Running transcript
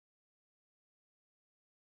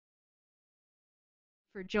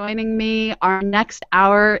for joining me. Our next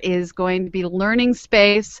hour is going to be Learning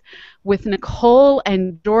Space with Nicole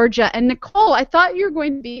and Georgia. And Nicole, I thought you were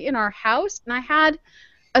going to be in our house, and I had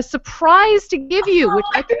a surprise to give you. Which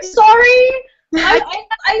I'm sorry. I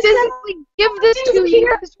physically give this to you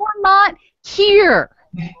because we're not here.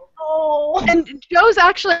 Oh. And Joe's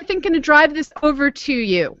actually, I think, going to drive this over to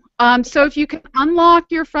you. So if you can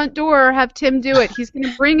unlock your front door or have Tim do it, he's going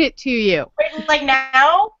to bring it to you. Wait, like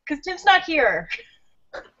now? Because Tim's not here.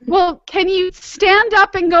 Well, can you stand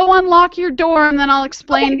up and go unlock your door, and then I'll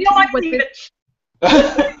explain to you what this...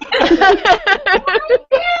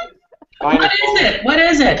 What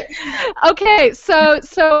is it? Okay, so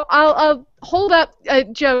I'll hold up.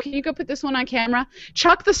 Joe, can you go put this one on camera?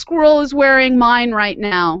 Chuck the squirrel is wearing mine right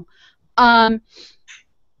now.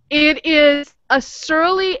 It is a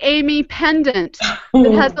Surly Amy pendant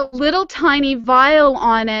that has a little tiny vial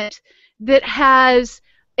on it that has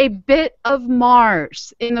a bit of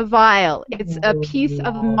Mars in the vial. It's a piece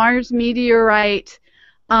of Mars meteorite,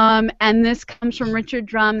 and this comes from Richard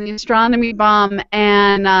Drumm, the astronomy bum,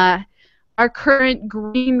 and our current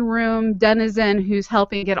green room denizen who's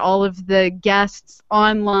helping get all of the guests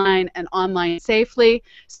online and online safely.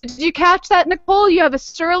 So did you catch that, Nicole? You have a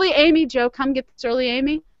Surly Amy. Joe, come get the Surly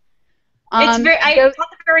Amy. It's very. I got the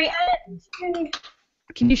very end.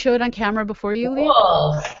 Can you show it on camera before you leave?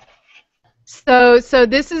 Whoa. So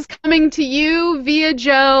this is coming to you via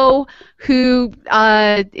Joe, who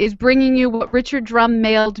is bringing you what Richard Drumm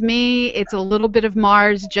mailed me. It's a little bit of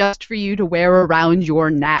Mars just for you to wear around your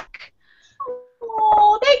neck.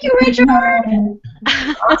 Oh, thank you, Richard.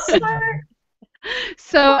 Awesome.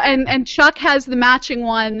 So and Chuck has the matching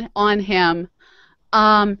one on him.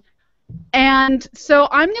 And so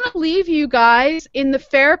I'm going to leave you guys in the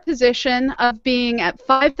fair position of being at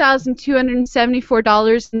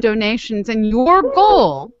 $5,274 in donations, and your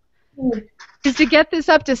goal is to get this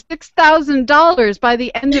up to $6,000 by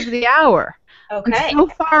the end of the hour. Okay. And so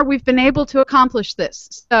far, we've been able to accomplish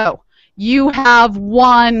this. So you have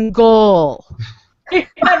one goal. You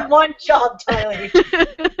had one job, Tyler.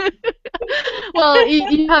 Well,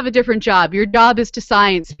 you have a different job. Your job is to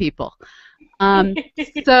science people.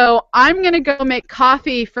 So I'm going to go make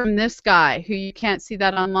coffee from this guy, who you can't see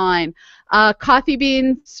that online. Coffee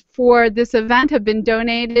beans for this event have been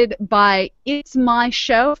donated by It's My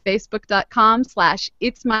Show,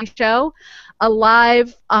 facebook.com/itsmyshow, a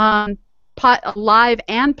live and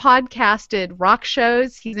podcasted rock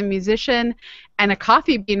shows. He's a musician and a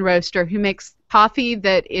coffee bean roaster who makes coffee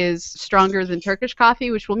that is stronger than Turkish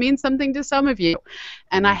coffee, which will mean something to some of you.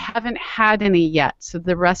 And I haven't had any yet, so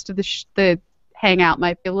the rest of the hangout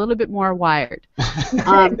might be a little bit more wired.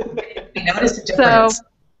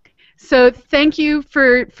 So thank you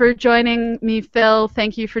for joining me, Phil.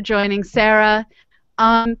 Thank you for joining Sarah.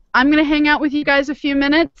 I'm going to hang out with you guys a few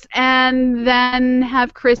minutes and then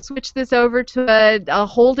have Chris switch this over to a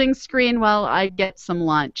holding screen while I get some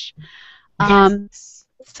lunch. Yes.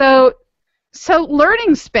 So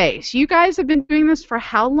Learning Space, you guys have been doing this for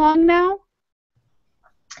how long now?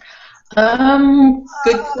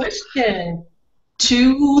 Good question.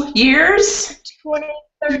 2 years?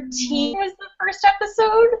 2013 was the first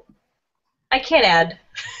episode? I can't add.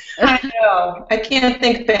 I know. I can't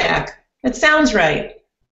think back. It sounds right.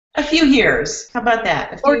 A few years. How about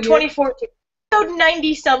that? Or 2014. Episode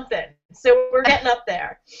 90-something. So we're getting up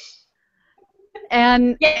there.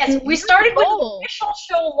 And yes, we started with the official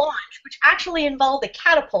show launch, which actually involved a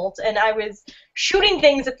catapult, and I was shooting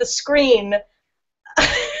things at the screen.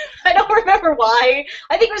 I don't remember why.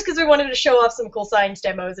 I think it was because we wanted to show off some cool science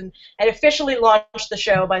demos, and officially launched the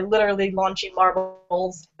show by literally launching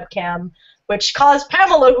Marvel's webcam, which caused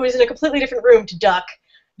Pamela, who was in a completely different room, to duck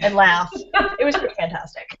and laugh. It was pretty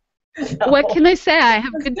fantastic. So. What can I say? I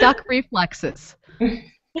have good duck reflexes.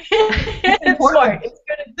 It's smart. It's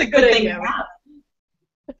good. It's a good idea.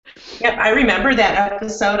 Yep, I remember that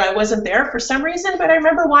episode. I wasn't there for some reason, but I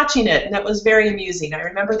remember watching it, and that was very amusing. I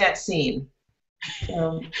remember that scene.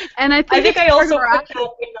 And I think I also put that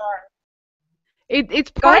in our... It's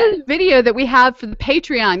part of the video that we have for the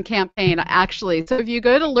Patreon campaign, actually. So if you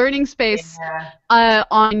go to Learning Space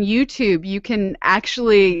on YouTube, you can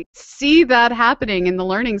actually see that happening in the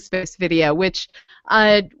Learning Space video, which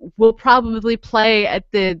will probably play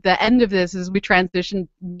at the end of this as we transition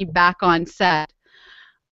back on set.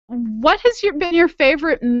 What has been your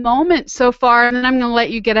favorite moment so far? And then I'm going to let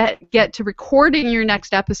you get to recording your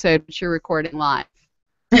next episode, which you're recording live.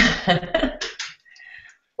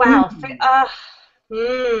 Wow.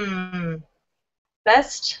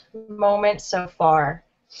 Best moment so far.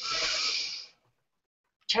 I'm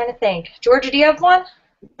trying to think. Georgia, do you have one?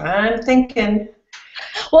 I'm thinking.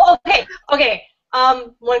 Well, okay.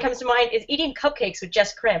 one comes to mind is eating cupcakes with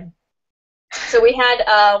Jess Krim. So we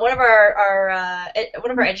had one of our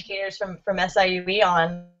educators from SIUE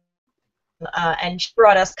on, and she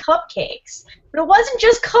brought us cupcakes. But it wasn't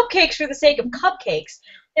just cupcakes for the sake of cupcakes.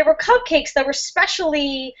 There were cupcakes that were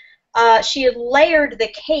specially, she had layered the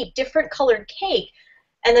cake, different colored cake,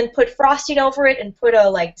 and then put frosting over it and put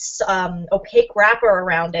a opaque wrapper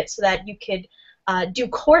around it so that you could do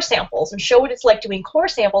core samples and show what it's like doing core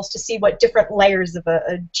samples to see what different layers of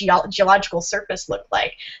a geological surface look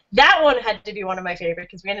like. That one had to be one of my favorite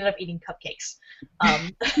because we ended up eating cupcakes.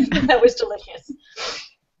 That was delicious.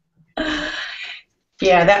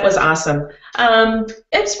 Yeah, that was awesome.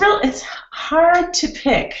 It's hard to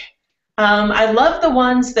pick. I love the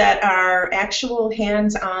ones that are actual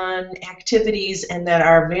hands-on activities and that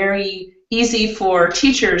are very easy for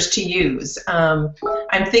teachers to use. I'm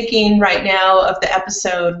thinking right now of the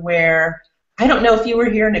episode where, I don't know if you were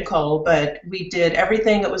here, Nicole, but we did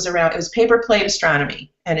everything that was around, it was paper plate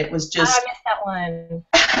astronomy, and it was just... I missed that one.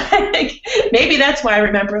 Maybe that's why I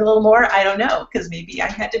remember a little more, I don't know, because maybe I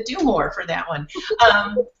had to do more for that one.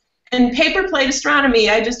 And paper plate astronomy,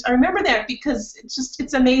 I remember that because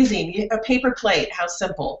it's amazing. A paper plate, how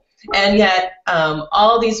simple. And yet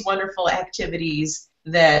all these wonderful activities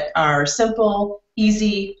that are simple,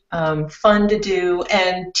 easy, fun to do,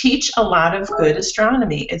 and teach a lot of good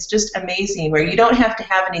astronomy. It's just amazing where you don't have to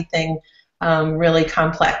have anything really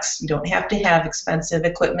complex. You don't have to have expensive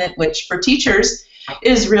equipment, which for teachers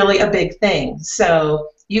is really a big thing. So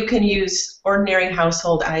you can use ordinary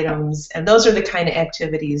household items, and those are the kind of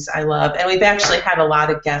activities I love. And we've actually had a lot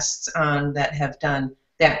of guests on that have done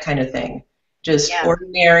that kind of thing. Just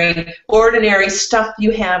ordinary stuff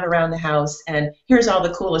you have around the house, and here's all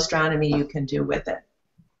the cool astronomy you can do with it.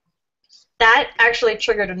 That actually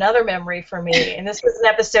triggered another memory for me, and this was an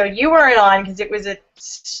episode you weren't on because it was a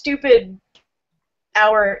stupid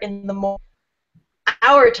hour in the morning,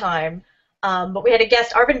 our time. But we had a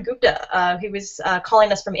guest, Arvind Gupta, who was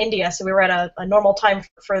calling us from India, so we were at a normal time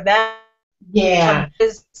for them. Yeah.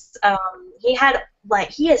 He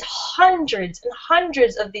has hundreds and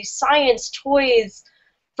hundreds of these science toys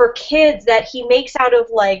for kids that he makes out of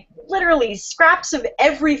literally scraps of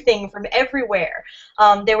everything from everywhere.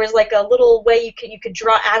 There was a little way you could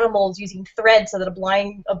draw animals using thread so that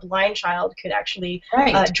a blind child could actually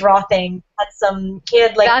draw things. He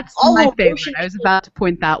had that's all my favorite. I was about to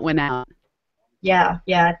point that one out. Yeah,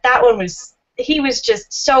 that one was. He was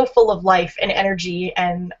just so full of life and energy,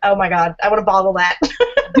 and oh my God, I want to bottle that.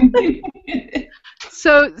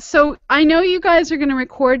 So I know you guys are going to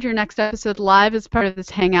record your next episode live as part of this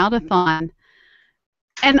Hangoutathon,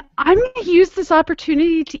 and I'm going to use this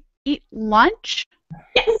opportunity to eat lunch.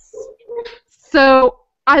 Yes. So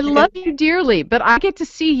I love you dearly, but I get to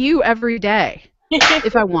see you every day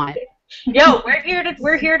if I want. Yo, we're here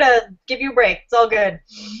to give you a break. It's all good.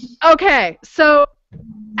 Okay, so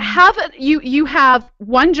you have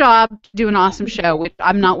one job to do an awesome show, which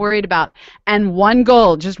I'm not worried about, and one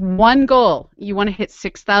goal, just one goal. You want to hit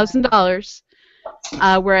 $6,000.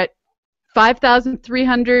 We're at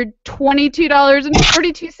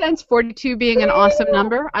 $5,322.42. 42 being an awesome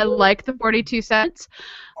number. I like the 42 cents.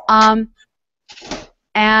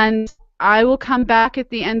 And I will come back at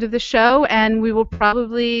the end of the show, and we will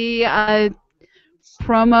probably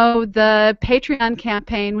promo the Patreon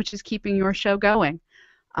campaign, which is keeping your show going.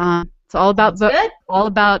 It's all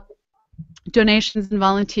about donations and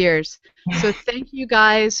volunteers. So thank you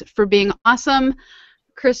guys for being awesome.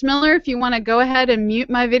 Chris Miller, if you want to go ahead and mute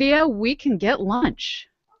my video, we can get lunch.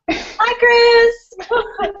 Hi, Chris.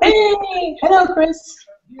 Hey, hello, Chris.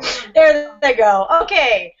 There they go.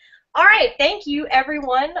 Okay. All right. Thank you,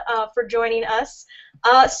 everyone, for joining us.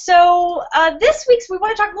 So this week's we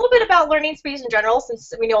want to talk a little bit about learning space in general,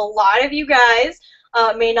 since we know a lot of you guys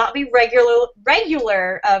may not be regular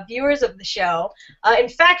viewers of the show. In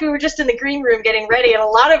fact, we were just in the green room getting ready, and a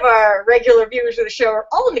lot of our regular viewers of the show are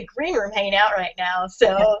all in the green room hanging out right now.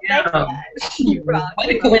 So thank you guys. You rock. What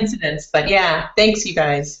a coincidence, but yeah, thanks you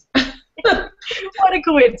guys. What a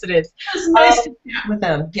coincidence. It was nice to chat with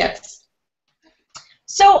them. Yes.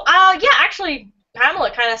 So yeah, actually,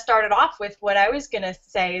 Pamela kind of started off with what I was going to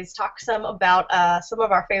say, is talk some about some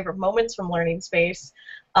of our favorite moments from Learning Space.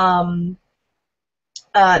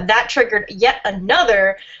 That triggered yet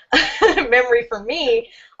another memory for me.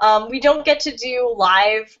 We don't get to do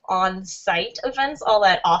live on-site events all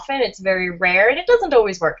that often. It's very rare, and it doesn't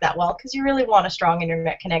always work that well because you really want a strong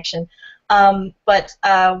internet connection. But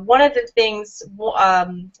one of the things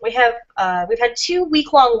we've had 2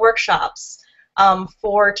 week-long workshops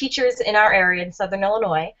for teachers in our area in Southern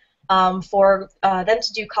Illinois. for them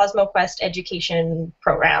to do CosmoQuest education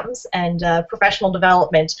programs and professional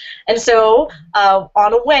development. And so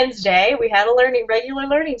on a Wednesday, we had a regular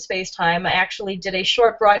learning space time. I actually did a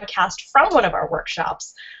short broadcast from one of our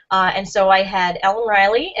workshops. And so I had Ellen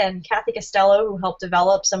Riley and Kathy Costello who helped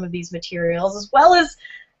develop some of these materials, as well as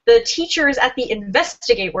the teachers at the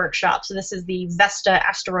Investigate workshop. So this is the Vesta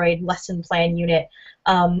Asteroid Lesson Plan Unit.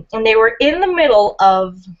 And they were in the middle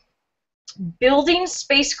of building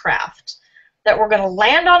spacecraft that were going to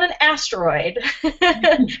land on an asteroid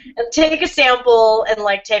and take a sample and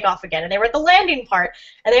like take off again. And they were at the landing part,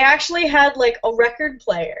 and they actually had like a record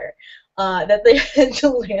player that they had to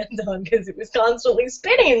land on because it was constantly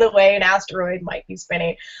spinning the way an asteroid might be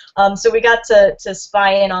spinning. So we got to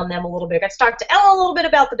spy in on them a little bit. I got to talk to Ellen a little bit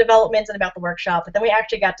about the development and about the workshop, but then we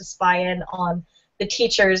actually got to spy in on the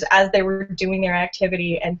teachers as they were doing their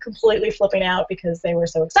activity and completely flipping out because they were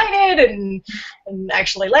so excited and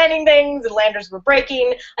actually landing things, and landers were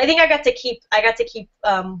breaking. I think I got to keep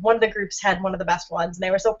one of the groups had one of the best ones, and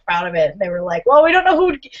they were so proud of it. And they were like, well, we don't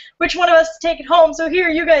know which one of us to take it home, so here,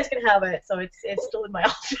 you guys can have it. So it's still in my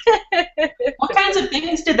office. What kinds of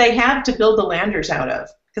things did they have to build the landers out of?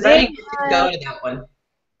 Because I didn't get to go to that one.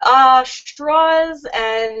 Straws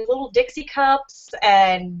and little Dixie cups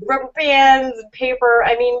and rubber bands and paper.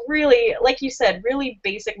 I mean, really, like you said, really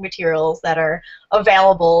basic materials that are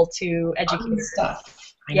available to educators.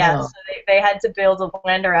 Stuff. Yeah, so they had to build a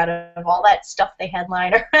blender out of all that stuff they had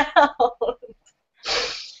lying around.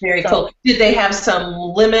 Very cool. Did they have some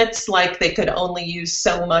limits, like they could only use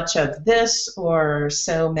so much of this or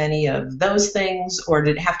so many of those things, or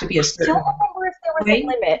did it have to be a certain I don't remember if there was a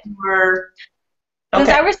limit. Or because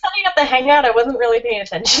I was setting up the Hangout, I wasn't really paying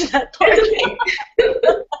attention to that part.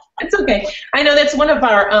 It's okay. I know that's one of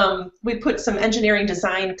our, we put some engineering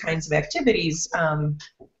design kinds of activities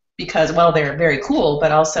because, well, they're very cool,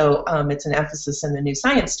 but also it's an emphasis in the new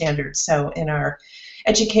science standards. So in our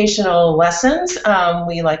educational lessons,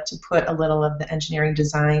 we like to put a little of the engineering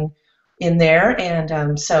design in there.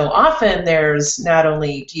 And so often there's not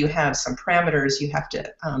only do you have some parameters, you have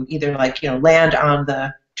to either land on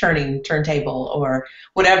the turntable or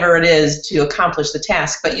whatever it is to accomplish the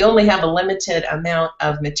task, but you only have a limited amount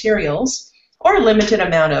of materials or a limited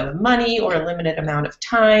amount of money or a limited amount of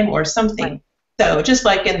time or something. Right. So just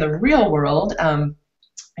like in the real world,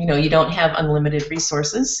 you don't have unlimited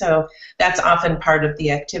resources, so that's often part of the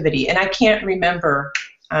activity. And I can't remember,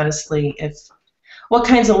 honestly, what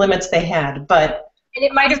kinds of limits they had, but and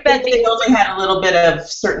it might have been they only had a little bit of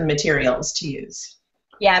certain materials to use.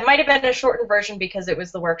 Yeah, it might have been a shortened version because it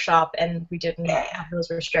was the workshop and we didn't have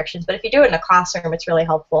those restrictions. But if you do it in a classroom, it's really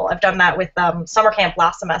helpful. I've done that with summer camp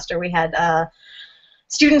last semester. We had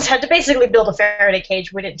students had to basically build a Faraday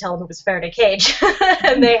cage. We didn't tell them it was a Faraday cage.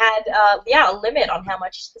 And they had, a limit on how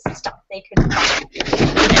much stuff they could,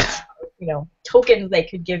 tokens they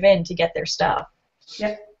could give in to get their stuff.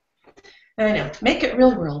 Yep. I know. Make it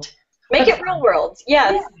real world. Make it real world.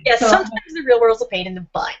 Yes. Yes. So, sometimes the real world's a pain in the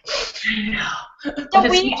butt. I know.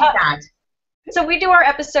 So we do our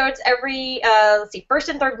episodes every first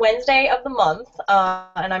and third Wednesday of the month,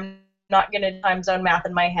 and I'm not going to time zone math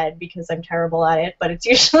in my head because I'm terrible at it, but it's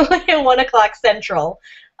usually at 1 o'clock Central.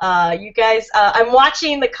 You guys, I'm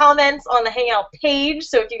watching the comments on the Hangout page,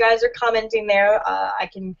 so if you guys are commenting there, I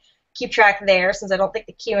can keep track there since I don't think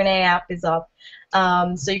the Q&A app is up.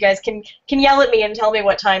 So you guys can yell at me and tell me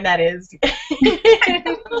what time that is.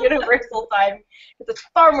 Universal time. It's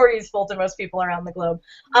far more useful to most people around the globe.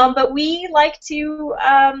 But we like to,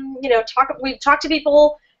 we talk to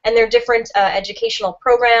people and their different educational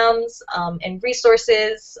programs and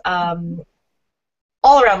resources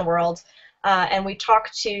all around the world. And we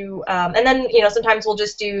talk to, and then, sometimes we'll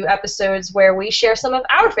just do episodes where we share some of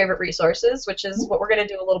our favorite resources, which is what we're going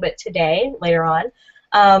to do a little bit today, later on.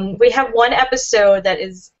 We have one episode that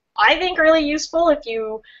is, I think, really useful if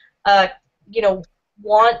you,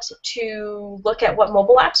 want to look at what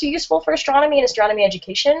mobile apps are useful for astronomy and astronomy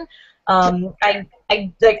education. I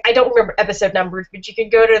don't remember episode numbers, but you can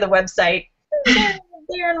go to the website.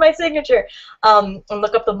 There in my signature, and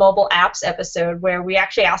look up the mobile apps episode where we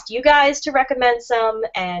actually asked you guys to recommend some,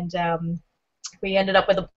 and we ended up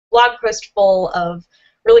with a blog post full of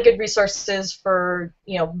really good resources for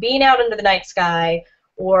being out under the night sky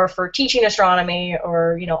or for teaching astronomy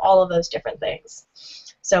or all of those different things.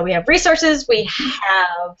 So we have resources, we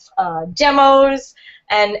have demos,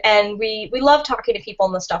 and we love talking to people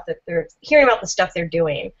and the stuff that they're hearing about the stuff they're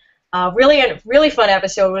doing. A really fun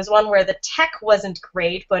episode was one where the tech wasn't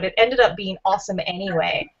great, but it ended up being awesome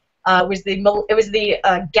anyway. It was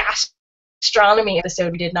the gas astronomy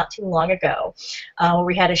episode we did not too long ago, where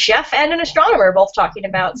we had a chef and an astronomer both talking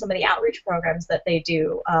about some of the outreach programs that they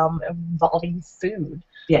do involving food.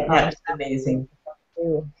 Yeah, that was amazing.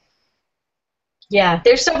 Yeah,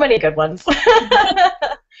 there's so many good ones.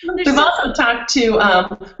 We've also talked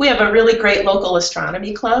to, we have a really great local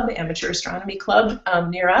astronomy club, amateur astronomy club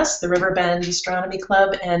near us, the Riverbend Astronomy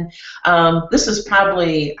Club, and this was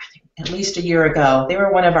probably, I think, at least a year ago. They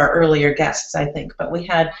were one of our earlier guests, I think, but we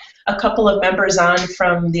had a couple of members on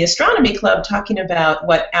from the astronomy club talking about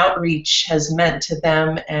what outreach has meant to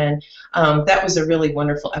them, and that was a really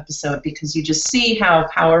wonderful episode because you just see how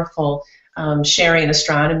powerful sharing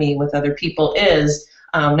astronomy with other people is.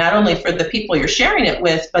 Not only for the people you're sharing it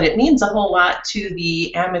with, but it means a whole lot to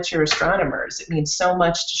the amateur astronomers. It means so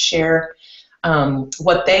much to share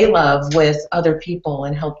what they love with other people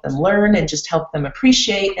and help them learn and just help them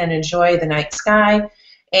appreciate and enjoy the night sky.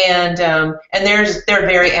 And they're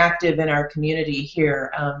very active in our community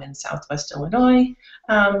here in Southwest Illinois.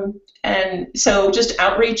 And so just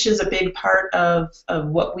outreach is a big part of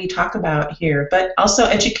what we talk about here, but also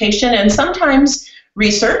education and sometimes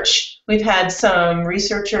research. We've had some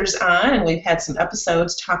researchers on, and we've had some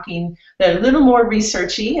episodes talking that are a little more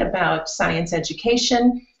researchy about science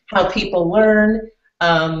education, how people learn,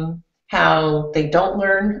 how they don't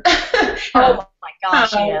learn, oh my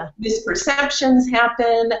gosh, yeah. Misperceptions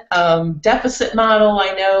happen. Deficit model,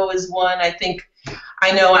 I know, is one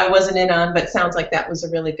I know I wasn't in on, but sounds like that was a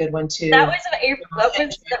really good one too. That was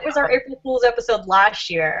our April Fool's episode last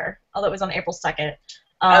year, although it was on April 2nd.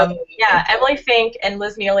 Yeah, Emily Fink and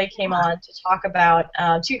Liz Neely came on to talk about,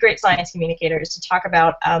 two great science communicators, to talk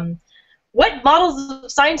about what models of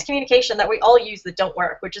science communication that we all use that don't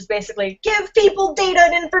work, which is basically give people data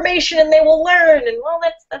and information and they will learn. And well,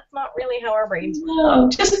 that's not really how our brains work. No,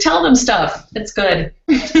 just tell them stuff. It's good.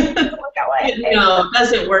 No, it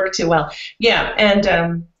doesn't work too well. Yeah, and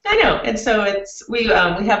I know, and so we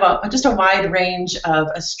have just a wide range of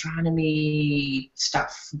astronomy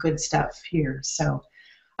stuff, good stuff here. So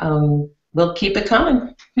we'll keep it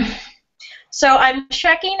coming. So I'm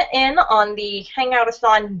checking in on the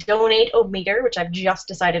Hangoutathon Donate-O-Meter, which I've just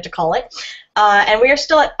decided to call it, and we are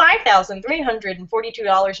still at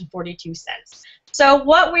 $5,342.42. So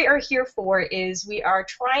what we are here for is we are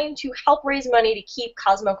trying to help raise money to keep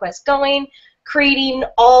CosmoQuest going, creating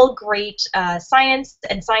all great science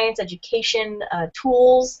and science education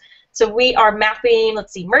tools. So we are mapping,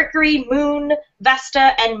 let's see, Mercury, Moon,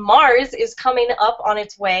 Vesta, and Mars is coming up on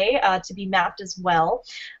its way to be mapped as well.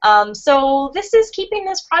 So this is keeping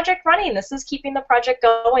this project running. This is keeping the project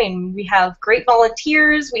going. We have great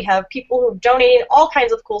volunteers. We have people who donate all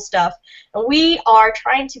kinds of cool stuff. And we are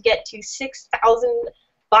trying to get to 6,000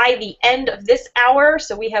 by the end of this hour.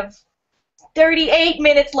 So we have 38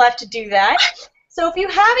 minutes left to do that. So if you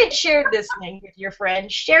haven't shared this link with your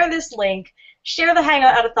friends, share this link. Share the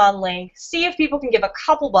Hangoutathon link. See if people can give a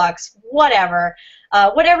couple bucks, whatever.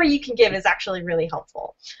 Whatever you can give is actually really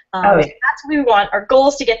helpful. That's what we want. Our goal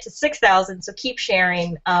is to get to 6,000, so keep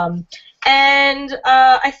sharing. And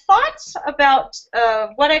I thought about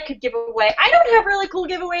what I could give away. I don't have really cool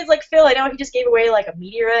giveaways like Phil. I know he just gave away like a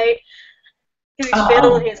meteorite.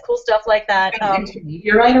 Phil and his cool stuff like that.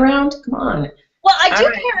 Meteorite around? Come on. Well, I do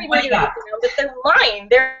carry meteorites around, but they're mine.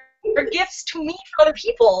 They're gifts to me from other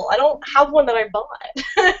people. I don't have one that I bought.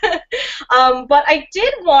 But I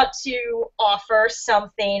did want to offer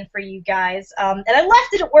something for you guys, and I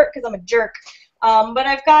left it at work because I'm a jerk. But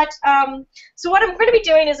I've got, so what I'm going to be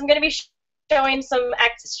doing is I'm going to be showing some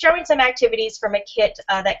activities from a kit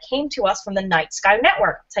that came to us from the Night Sky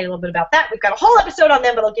Network. I'll tell you a little bit about that. We've got a whole episode on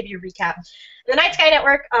them, but I'll give you a recap. The Night Sky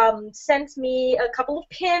Network sent me a couple of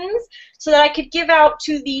pins so that I could give out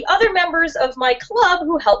to the other members of my club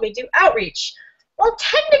who helped me do outreach. Well,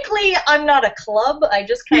 technically, I'm not a club. I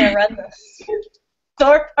just kind of run the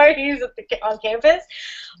store parties on campus.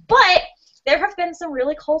 But there have been some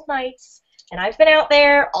really cold nights, and I've been out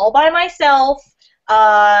there all by myself.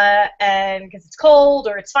 And because it's cold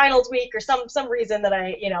or it's finals week or some reason that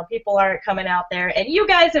people aren't coming out there, and you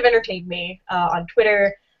guys have entertained me on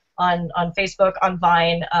Twitter, on Facebook, on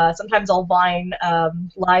Vine. Sometimes I'll Vine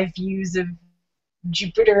live views of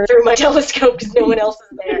Jupiter through my telescope because no one else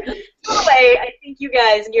is there. Anyway, I think you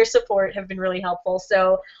guys and your support have been really helpful.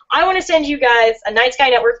 So I want to send you guys a Night Sky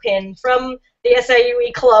Network pin from the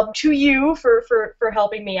SIUE Club to you for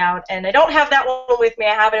helping me out. And I don't have that one with me.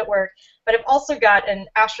 I have it at work. But I've also got an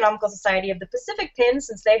Astronomical Society of the Pacific pin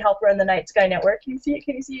since they help run the Night Sky Network. Can you see it?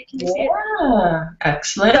 Can you see it? Can you see it? Yeah,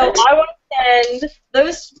 excellent. So I want to send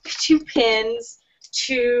those two pins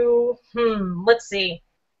to, let's see.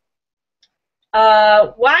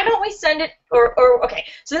 why don't we send it, okay,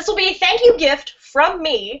 so this will be a thank you gift from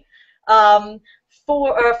me, from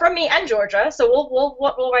me and Georgia, so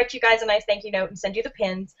we'll write you guys a nice thank you note and send you the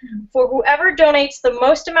pins, for whoever donates the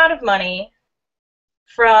most amount of money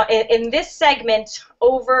in this segment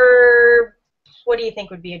over, what do you think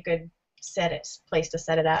would be a good place to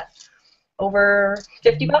set it at? Over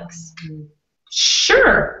 50 bucks?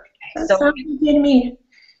 Sure. Okay, so good to me.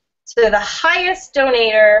 So the highest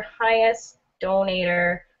donator,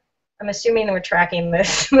 I'm assuming that we're tracking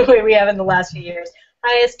this the way we have in the last few years,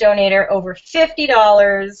 highest donator over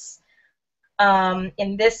 $50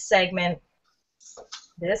 in this segment.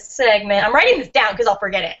 I'm writing this down because I'll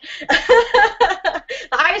forget it.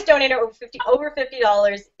 The highest donator over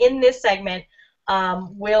 $50 in this segment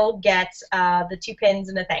will get the 2 pins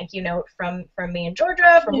and a thank you note from me and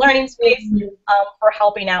Georgia from Learning Space for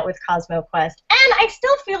helping out with CosmoQuest. And I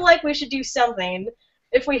still feel like we should do something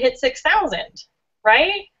if we hit 6,000,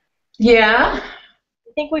 right? Yeah.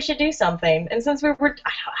 I think we should do something. And since I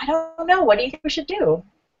don't know, what do you think we should do?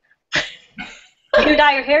 You gonna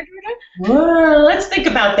dye your hair, Georgia? Well, let's think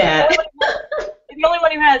about that. You're the only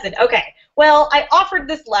one who hasn't. Okay. Well, I offered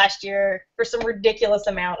this last year for some ridiculous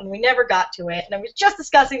amount, and we never got to it. And I was just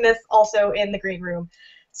discussing this also in the green room.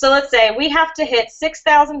 So let's say we have to hit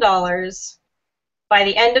 $6,000 by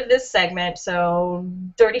the end of this segment, so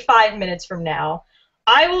 35 minutes from now.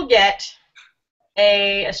 I will get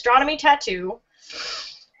a astronomy tattoo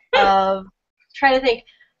of, trying to think,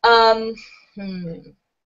 I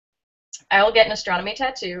will get an astronomy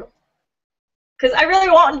tattoo because I really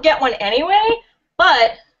want to get one anyway,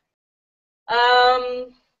 but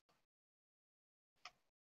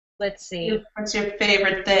let's see. What's your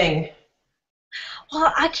favorite thing?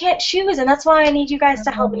 Well, I can't choose, and that's why I need you guys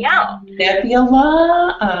to help me out.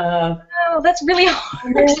 Nebula. Oh, that's really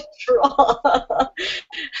hard to draw.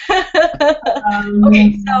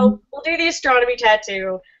 Okay, so we'll do the astronomy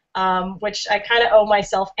tattoo, which I kind of owe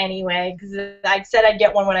myself anyway, because I said I'd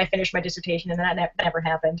get one when I finished my dissertation, and that never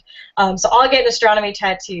happened. So I'll get an astronomy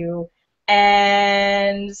tattoo,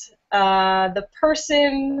 and the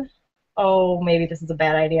person, oh, maybe this is a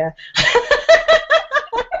bad idea.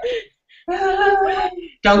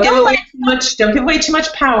 Don't give away too much. Don't give away too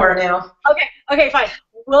much power now. Okay, fine.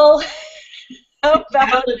 We'll. How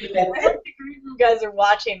about you guys are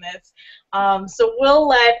watching this? So we'll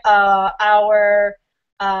let our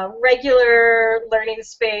regular Learning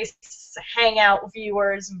Space Hangout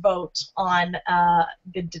viewers vote on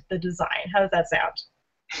the design. How does that sound?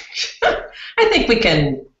 I think we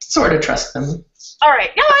can sort of trust them. All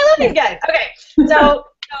right. No, I love these guys. Okay. So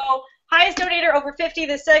highest donator over 50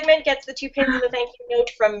 this segment gets the 2 pins and the thank you note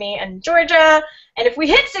from me and Georgia. And if we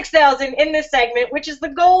hit 6,000 in this segment, which is the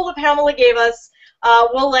goal that Pamela gave us,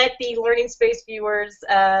 we'll let the Learning Space viewers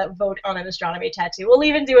vote on an astronomy tattoo. We'll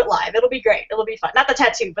even do it live. It'll be great. It'll be fun. Not the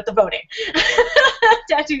tattoo, but the voting.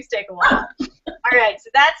 Tattoos take a while. All right, so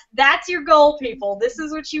that's your goal, people. This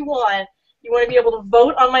is what you want. You want to be able to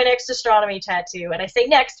vote on my next astronomy tattoo. And I say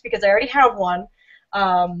next because I already have one.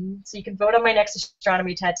 So you can vote on my next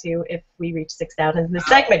astronomy tattoo if we reach 6,000 in this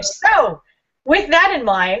segment. So, with that in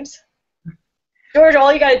mind, George,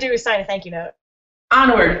 all you got to do is sign a thank you note.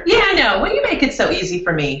 Onward. Yeah, I know. Well, you make it so easy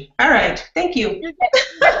for me. All right. Thank you. You're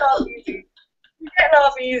getting off easy. You're getting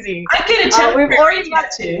off easy. I get a temporary we've already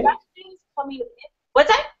got tattoo. What's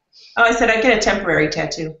that? Oh, I said I get a temporary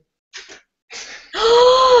tattoo.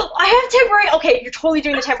 I have temporary. Okay, you're totally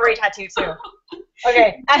doing the temporary tattoo too.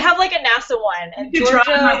 Okay, I have like a NASA one, and you can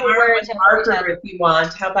Georgia draw my will wear arm a with temporary marker tattoo. if you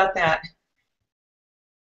want. How about that?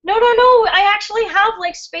 No. I actually have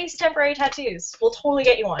like space temporary tattoos. We'll totally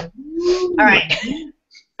get you one. Ooh. All right.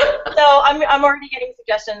 So I'm already getting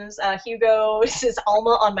suggestions. Hugo says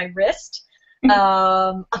Alma on my wrist.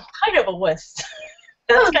 I'm kind of a wuss.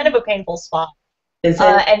 That's kind of a painful spot. Is it?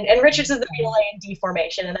 And Richard says the VLA in D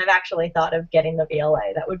formation, and I've actually thought of getting the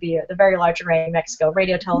VLA. That would be the Very Large Array in Mexico,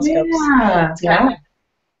 radio telescopes. Yeah.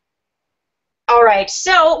 All right,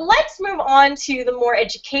 so let's move on to the more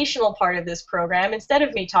educational part of this program. Instead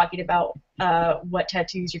of me talking about what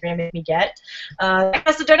tattoos you're going to make me get,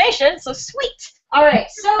 that's a donation, so sweet. All right,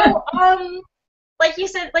 so like you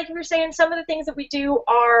said, like you were saying, some of the things that we do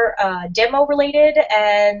are demo related,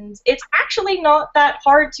 and it's actually not that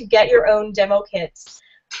hard to get your own demo kits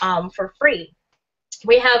for free.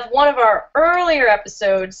 We have one of our earlier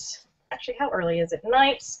episodes. Actually, how early is it?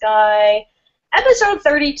 Night Sky. Episode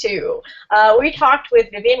 32. We talked with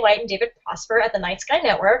Vivian White and David Prosper at the Night Sky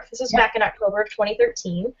Network. This was back in October of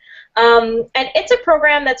 2013. And it's a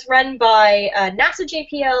program that's run by NASA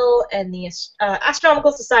JPL and the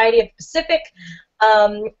Astronomical Society of the Pacific.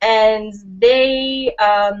 And they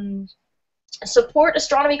support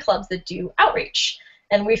astronomy clubs that do outreach.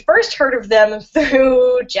 And we first heard of them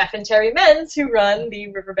through Jeff and Terry Menz, who run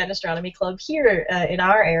the Riverbend Astronomy Club here in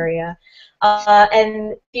our area.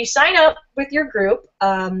 And if you sign up with your group,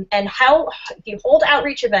 if you hold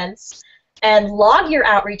outreach events and log your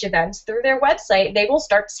outreach events through their website, they will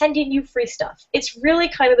start sending you free stuff. It's really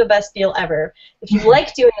kind of the best deal ever. If you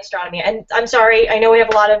like doing astronomy, and I'm sorry, I know we have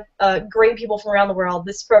a lot of great people from around the world.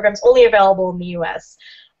 This program's only available in the U.S.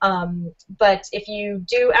 But if you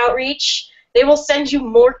do outreach, they will send you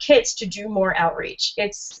more kits to do more outreach.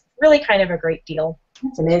 It's really kind of a great deal.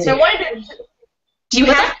 That's amazing. So I wanted to... Do you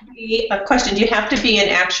have to be, a question, do you have to be an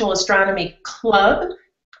actual astronomy club?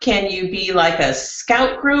 Can you be like a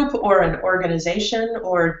scout group or an organization,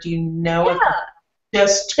 or do you know if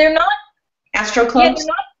just they're not astro clubs?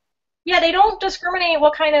 Yeah, they don't discriminate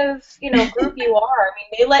what kind of group you are. I mean,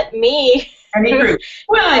 they let me. Any group.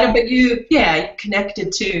 Well, I know, but you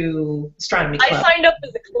connected to astronomy club. I signed up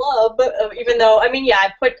as a club, even though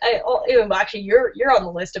actually you're on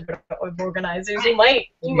the list of organizers. You might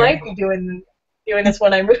be doing this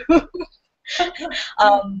when I move. But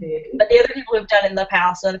the other people who've done it in the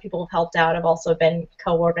past, and other people who've helped out, have also been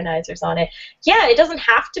co-organizers on it. Yeah, it doesn't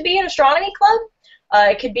have to be an astronomy club.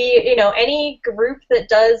 It could be, any group that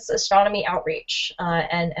does astronomy outreach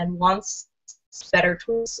and wants better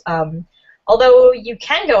tools. Although you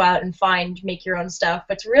can go out and make your own stuff.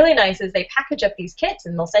 What's really nice is they package up these kits,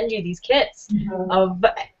 and they'll send you these kits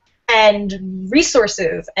and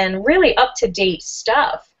resources and really up-to-date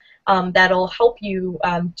stuff. That'll help you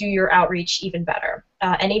do your outreach even better.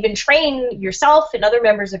 And even train yourself and other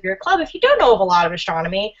members of your club. If you don't know of a lot of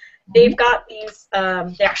astronomy, they've got these,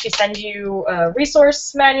 they actually send you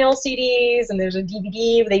resource manual CDs, and there's a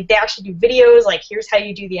DVD. They actually do videos, like here's how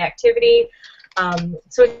you do the activity.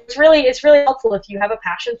 So it's really helpful if you have a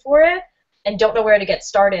passion for it and don't know where to get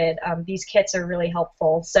started. These kits are really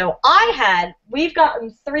helpful. So we've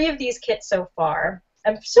gotten 3 of these kits so far.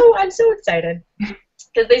 I'm so excited.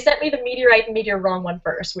 Because they sent me the meteorite and meteor wrong one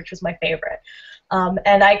first, which was my favorite.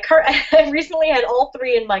 And I recently had all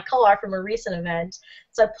 3 in my car from a recent event,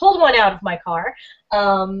 so I pulled one out of my car,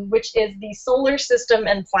 which is the solar system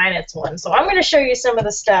and planets one. So I'm going to show you some of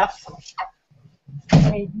the stuff.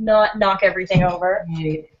 Let me not knock everything over.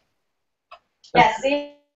 Yeah,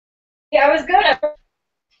 see? Yeah, I was good at it.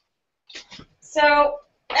 So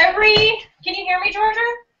can you hear me, Georgia?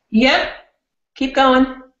 Yep. Keep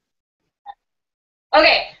going.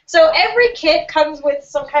 Okay, so every kit comes with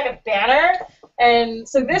some kind of banner, and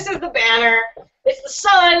so this is the banner. It's the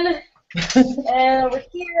sun, and over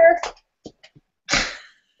here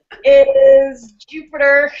is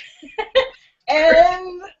Jupiter,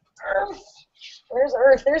 and Earth. Where's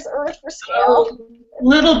Earth? There's Earth for scale. Oh,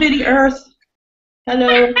 little bitty Earth.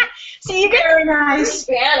 Hello. See, you get very nice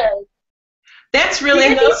banners. That's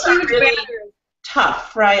really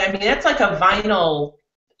tough, right? I mean, that's like a vinyl.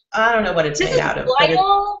 I don't know what it's made out of.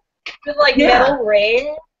 Vinyl with metal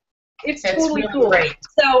ring. It's totally really cool. Great.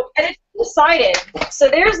 So, and it's two-sided. So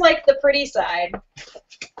there's like the pretty side,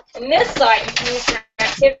 and this side you can use for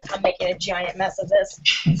activity. I'm making a giant mess of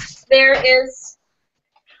this. There is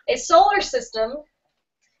a solar system,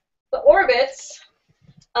 the orbits,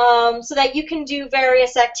 so that you can do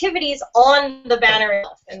various activities on the banner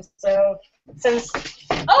itself. And so, since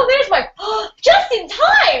there's my just in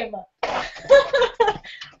time.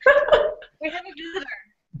 We have a visitor.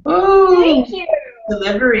 Ooh, thank you.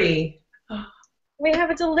 Delivery. We have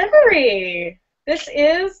a delivery. This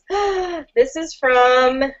is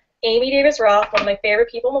from Amy Davis Roth, one of my favorite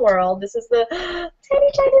people in the world. This is the tiny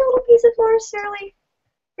little piece of Mars, Shirley.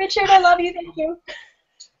 Richard, I love you. Thank you.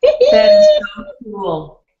 That's so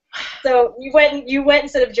cool. So you went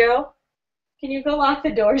instead of Joe. Can you go lock the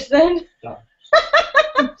doors then? No.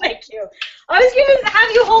 Thank you. I was going to have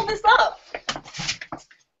you hold this up.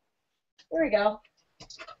 There we go.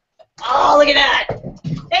 Oh, look at that.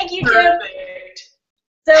 Thank you, Tim. Perfect.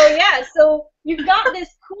 So, yeah, so you've got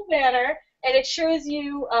this cool banner, and it shows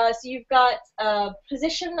you, so you've got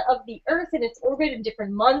position of the Earth in its orbit in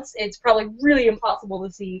different months. It's probably really impossible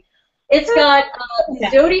to see. It's got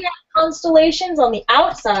zodiac constellations on the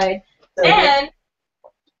outside, and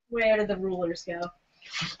where did the rulers go?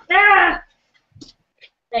 Ah!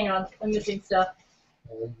 Hang on, I'm missing stuff.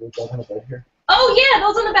 Oh yeah,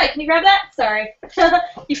 those on the bed. Can you grab that? Sorry,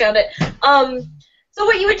 you found it. So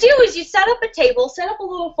what you would do is you set up a table, set up a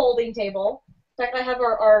little folding table. In fact, I have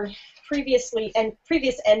our previous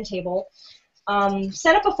end table.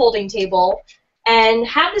 Set up a folding table and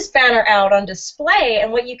have this banner out on display.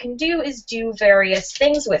 And what you can do is do various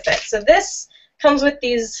things with it. So this comes with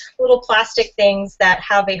these little plastic things that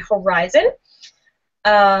have a horizon.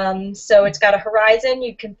 So it's got a horizon.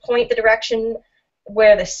 You can point the direction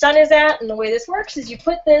where the sun is at, and the way this works is you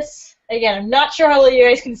put this, again, I'm not sure how well you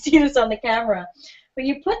guys can see this on the camera, but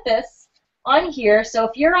you put this on here, so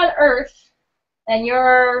if you're on Earth and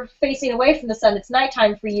you're facing away from the sun, it's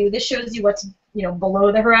nighttime for you, this shows you what's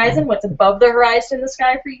below the horizon, what's above the horizon in the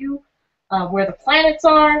sky for you, where the planets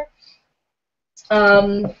are,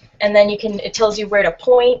 and then it tells you where to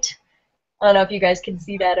point. I don't know if you guys can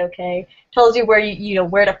see that okay. Tells you where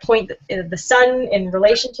where to point the sun in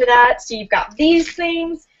relation to that. So you've got these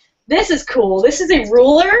things. This is cool. This is a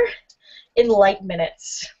ruler in light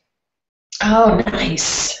minutes. Oh,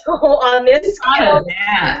 nice. So on this scale,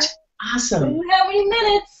 that. Awesome. How many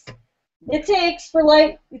minutes it takes for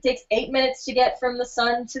light? It takes 8 minutes to get from the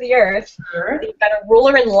sun to the Earth. Sure. So you've got a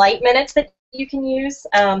ruler in light minutes that you can use.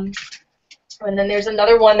 And then there's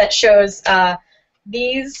another one that shows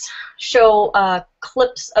these show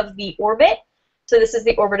clips of the orbit. So this is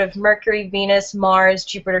the orbit of Mercury, Venus, Mars,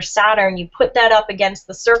 Jupiter, Saturn. You put that up against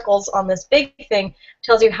the circles on this big thing,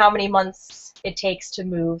 tells you how many months it takes to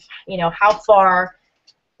move, how far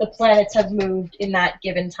the planets have moved in that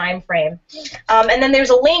given time frame. And then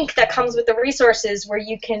there's a link that comes with the resources where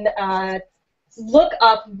you can look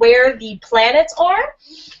up where the planets are.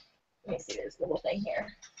 Let me see this little thing here.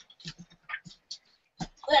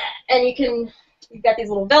 And you've got these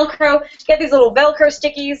little Velcro, get these little Velcro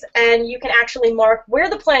stickies, and you can actually mark where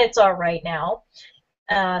the planets are right now.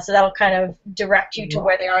 So that'll kind of direct you to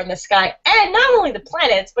where they are in the sky. And not only the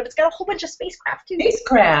planets, but it's got a whole bunch of spacecraft too.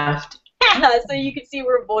 Spacecraft. Yeah, so you can see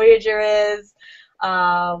where Voyager is,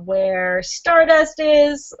 where Stardust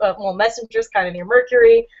is, well, Messenger's kind of near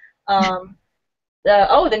Mercury. The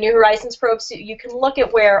New Horizons probe, so you can look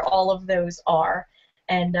at where all of those are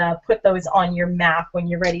and put those on your map when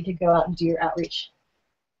you're ready to go out and do your outreach.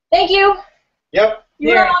 Thank you. Yep.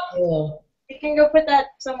 You're up. Cool. You can go put that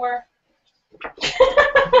somewhere.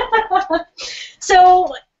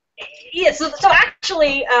 So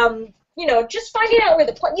actually, just finding out where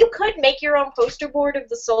you could make your own poster board of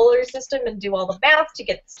the solar system and do all the math to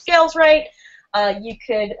get the scales right. You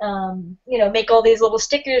could, make all these little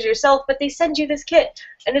stickers yourself, but they send you this kit,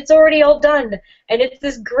 and it's already all done, and it's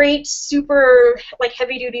this great, super,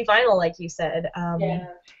 heavy-duty vinyl, like you said. Yeah.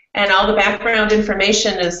 And all the background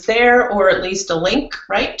information is there, or at least a link,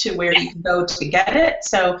 right, to where you can go to get it.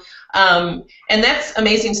 So, and that's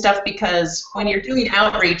amazing stuff, because when you're doing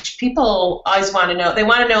outreach, people always want to know. They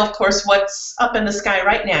want to know, of course, what's up in the sky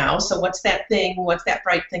right now. So what's that thing? What's that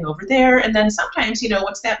bright thing over there? And then sometimes,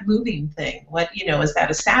 what's that moving thing? What, is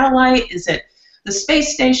that a satellite? Is it the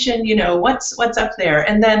space station? What's up there?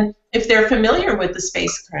 And then if they're familiar with the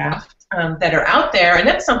spacecraft that are out there, and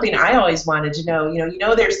that's something I always wanted to know.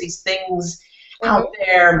 There's these things out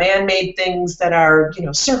there, man-made things that are,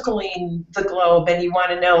 circling the globe, and you want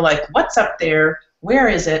to know, what's up there, where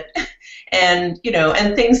is it, and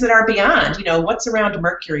and things that are beyond. What's around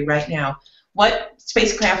Mercury right now? What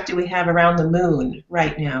spacecraft do we have around the moon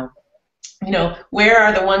right now? Where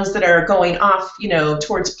are the ones that are going off,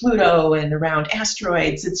 towards Pluto and around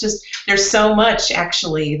asteroids? It's just, there's so much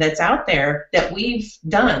actually that's out there that we've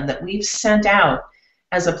done, that we've sent out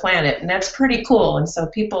as a planet, and that's pretty cool. And so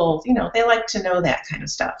people, they like to know that kind of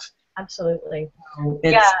stuff. Absolutely. And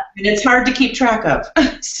it's hard to keep track of.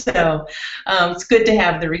 So it's good to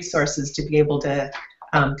have the resources to be able to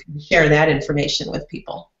share that information with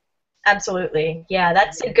people. Absolutely. Yeah,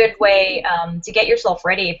 that's a good way to get yourself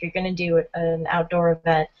ready if you're going to do an outdoor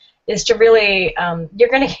event, is to really, you're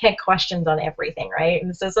going to get questions on everything, right?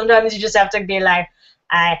 And so sometimes you just have to be like,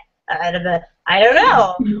 I don't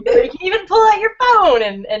know. You can even pull out your phone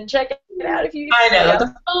and check it out if you. I know.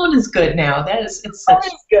 The phone is good now. It's phone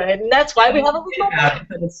is good, and that's why we have a little phone.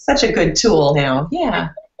 But it's such a good tool now. Yeah.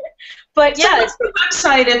 But yeah, so what's the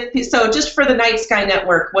website? So just for the Night Sky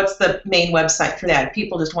Network, what's the main website for that? If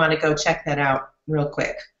people just want to go check that out real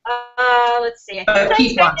quick. Let's see. I think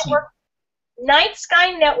keep watching.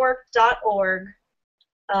 nightskynetwork.org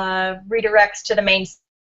redirects to the main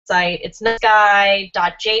site. It's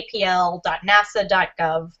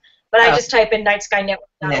nightsky.jpl.nasa.gov. But I just type in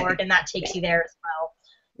nightskynetwork.org, and that takes you there as well.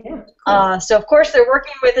 Yeah, cool. So, of course, they're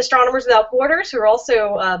working with Astronomers Without Borders, who are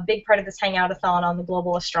also a big part of this Hangoutathon on the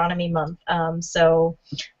Global Astronomy Month. So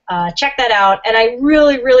check that out. And I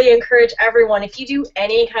really, really encourage everyone, if you do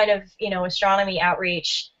any kind of astronomy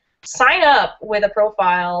outreach, sign up with a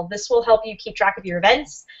profile. This will help you keep track of your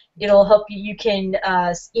events. It'll help you. You can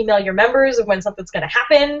email your members of when something's going to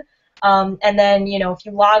happen. And then, if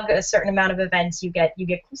you log a certain amount of events, you get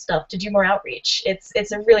cool stuff to do more outreach.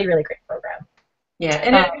 It's a really, really great program. Yeah,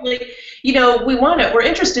 and really, we're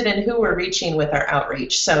interested in who we're reaching with our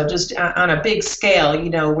outreach. So just on a big scale,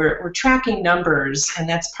 we're tracking numbers, and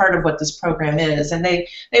that's part of what this program is. And they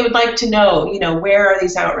would like to know, where are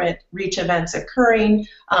these outreach events occurring?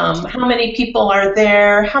 How many people are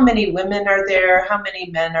there? How many women are there? How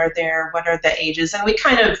many men are there? What are the ages? And we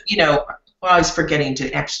kind of, we're always forgetting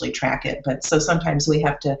to actually track it, but so sometimes we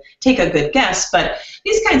have to take a good guess. But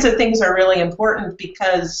these kinds of things are really important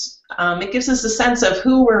because it gives us a sense of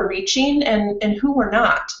who we're reaching and who we're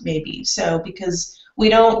not, maybe. So because we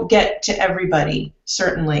don't get to everybody,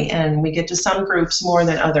 certainly, and we get to some groups more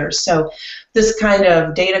than others. So this kind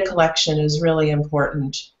of data collection is really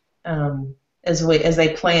important as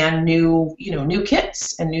they plan new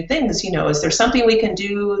kits and new things. Is there something we can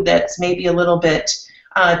do that's maybe a little bit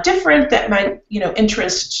different that might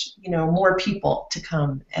interest more people to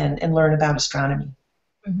come and learn about astronomy?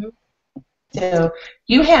 Mm-hmm. So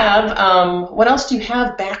you have, what else do you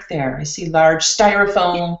have back there? I see large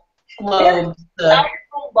styrofoam globes.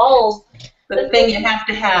 Styrofoam balls. The thing you have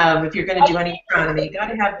to have if you're going to do any astronomy. You got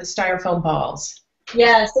to have the styrofoam balls.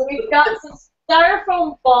 Yeah, so we've got some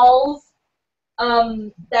styrofoam balls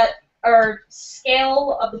that are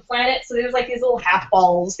scale of the planet. So there's like these little half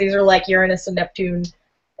balls. These are like Uranus and Neptune,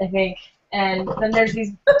 I think. And then there's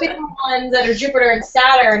these big ones that are Jupiter and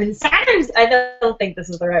Saturn. And Saturn's, I don't think this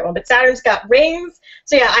is the right one, but Saturn's got rings.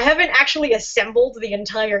 So yeah, I haven't actually assembled the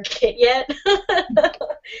entire kit yet.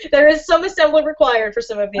 There is some assembly required for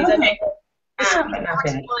some of these. Okay.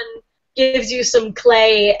 One gives you some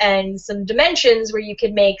clay and some dimensions where you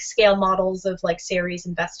can make scale models of like Ceres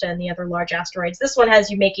and Vesta and the other large asteroids. This one has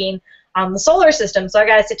you making the solar system. So I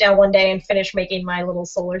got to sit down one day and finish making my little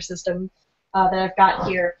solar system that I've got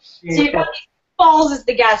here. So you've got these balls as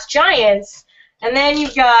the gas giants, and then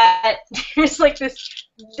you've got, there's like this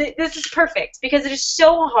is perfect, because it is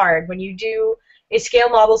so hard when you do a scale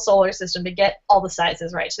model solar system to get all the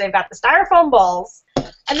sizes right. So they've got the styrofoam balls,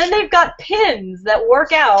 and then they've got pins that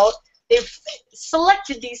work out. They've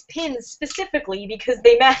selected these pins specifically because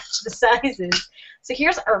they match the sizes. So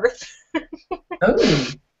here's Earth. Oh.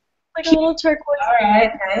 Like a little turquoise. All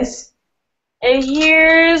right, nice. And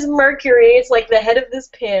here's Mercury. It's like the head of this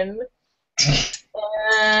pin.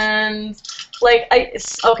 And like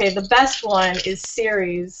okay, the best one is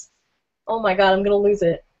Ceres. Oh my God, I'm gonna lose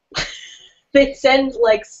it. They send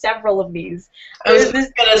like several of these. I was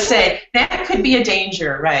just gonna say that could be a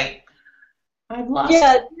danger, right? I've lost.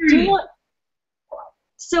 Yeah. Do you want?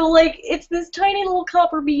 So like it's this tiny little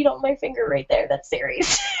copper bead on my finger right there. That's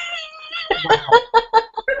Ceres. Wow.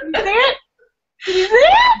 You see it? You see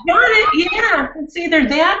it? Got it. Yeah. It's either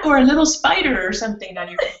that or a little spider or something on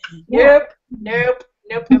your finger. Nope.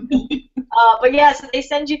 But yeah, so they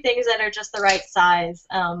send you things that are just the right size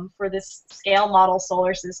for this scale model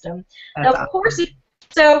solar system. Now, of course,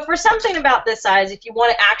 so for something about this size, if you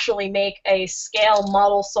want to actually make a scale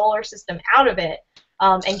model solar system out of it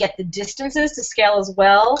and get the distances to scale as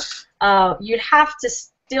well, you'd have to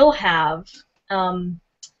still have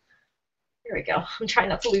here we go. I'm trying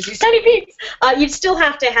not to lose these tiny peaks. You'd still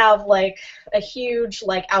have to have like a huge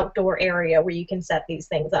like outdoor area where you can set these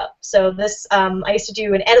things up. So this, I used to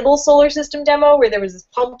do an edible solar system demo where there was this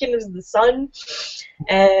pumpkin as the sun,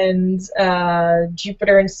 and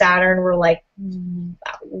Jupiter and Saturn were like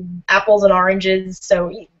apples and oranges.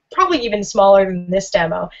 So probably even smaller than this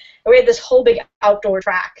demo. And we had this whole big outdoor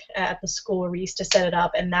track at the school where we used to set it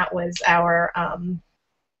up, and that was our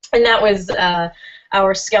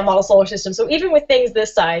our scale model solar system. So even with things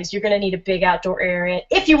this size, you're going to need a big outdoor area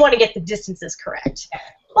if you want to get the distances correct.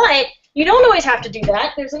 But you don't always have to do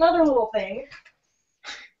that. There's another little thing.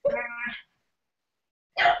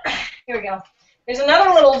 Here we go. There's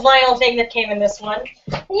another little vinyl thing that came in this one.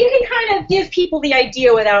 And you can kind of give people the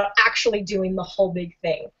idea without actually doing the whole big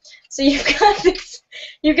thing. So you've got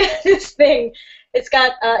this thing. It's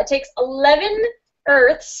got it takes 11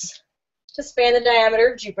 Earths to span the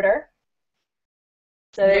diameter of Jupiter.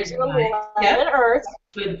 So there's your 11 Earths,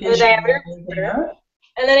 the diameter of Jupiter.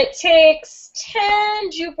 And then it takes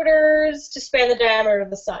 10 Jupiters to span the diameter of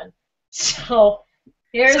the Sun. So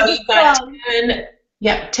here's the Sun.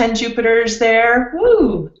 10 Jupiters there.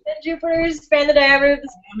 Woo! 10 Jupiters span the diameter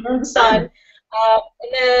of the Sun.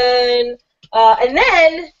 And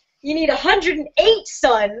then you need 108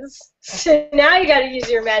 suns. So now you got to use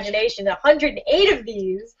your imagination. 108 of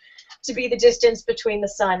these to be the distance between the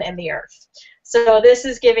Sun and the Earth. So this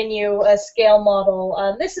is giving you a scale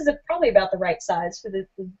model. This is probably about the right size for the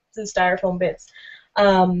styrofoam bits.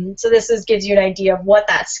 So this gives you an idea of what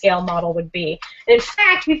that scale model would be. And in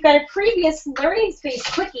fact, we've got a previous Learning Space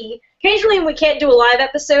quickie. Occasionally when we can't do a live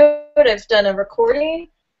episode, I've done a recording.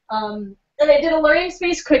 And I did a learning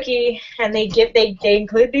space cookie, and they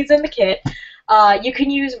include these in the kit. You can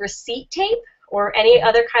use receipt tape or any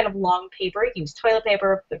other kind of long paper. You can use toilet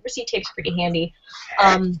paper, but receipt tape's pretty handy.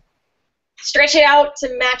 Stretch it out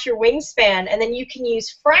to match your wingspan, and then you can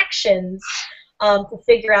use fractions to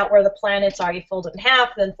figure out where the planets are. You fold it in half,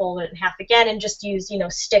 then fold it in half again, and just use,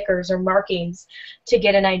 stickers or markings to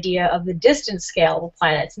get an idea of the distance scale of the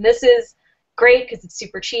planets. And this is great because it's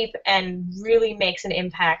super cheap and really makes an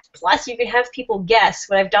impact. Plus, you can have people guess.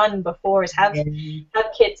 What I've done before is have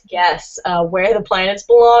kids guess where the planets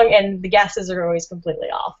belong, and the guesses are always completely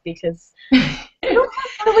off because they don't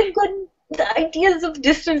have really good ideas of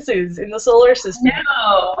distances in the solar system.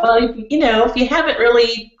 No, well, if you haven't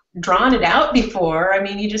really drawn it out before, I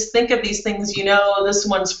mean, you just think of these things, this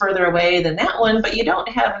one's further away than that one, but you don't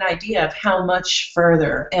have an idea of how much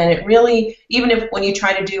further. And it really, even when you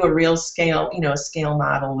try to do a real scale, a scale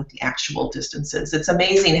model with the actual distances, it's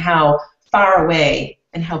amazing how far away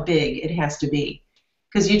and how big it has to be,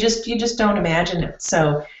 because you just don't imagine it.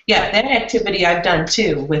 So yeah, that activity I've done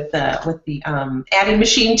too with the adding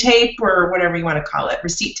machine tape or whatever you want to call it,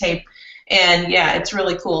 receipt tape. And yeah, it's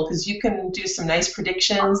really cool because you can do some nice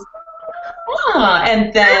predictions.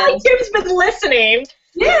 And then Tim's been listening.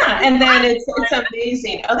 Yeah, and then it's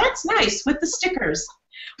amazing. Oh, that's nice with the stickers.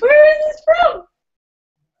 Where is this from?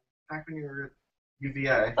 Back when you were at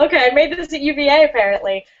UVA. Okay, I made this at UVA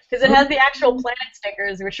apparently because it has the actual planet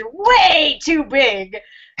stickers, which are way too big.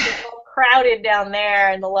 It's all crowded down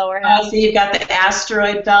there in the lower half. So you've got the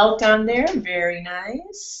asteroid belt on there. Very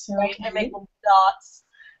nice. Right, I make little dots.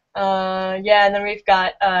 Yeah, and then we've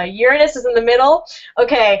got Uranus is in the middle.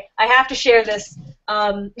 Okay, I have to share this.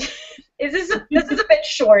 This is a bit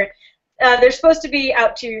short. They're supposed to be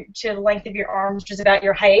out to the length of your arms, which is about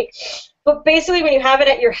your height. But basically, when you have it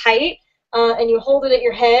at your height and you hold it at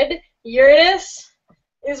your head, Uranus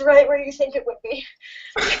is right where you think it would be.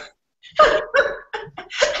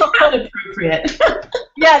 Inappropriate.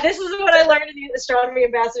 Yeah, this is what I learned in the Astronomy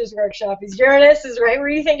Ambassadors Workshop. Is Uranus is right where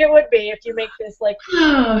you think it would be if you make this like.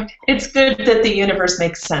 It's good that the universe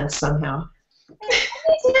makes sense somehow.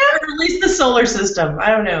 Or at least the solar system.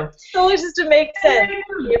 I don't know. Solar system makes sense.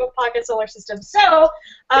 You have a pocket solar system. So,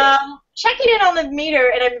 checking in on the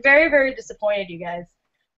meter, and I'm very, very disappointed, you guys.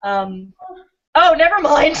 Oh, never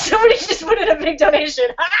mind. Somebody just put in a big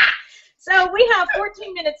donation. So we have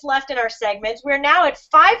 14 minutes left in our segment. We're now at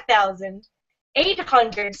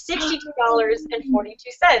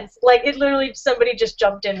 $5,862.42. Like, it literally, somebody just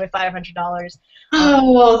jumped in with $500.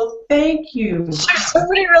 Oh, well, thank you.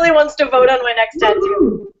 Somebody really wants to vote on my next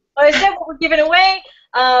tattoo. Well, I said what we're giving away.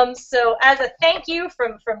 So as a thank you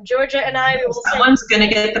from Georgia and I, we will someone's going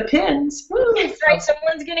to get the pins. That's right.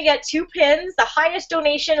 Someone's going to get 2 pins. The highest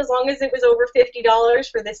donation, as long as it was over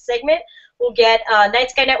 $50 for this segment, will get a Night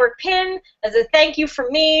Sky Network pin as a thank you from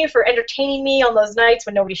me for entertaining me on those nights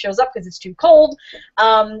when nobody shows up because it's too cold,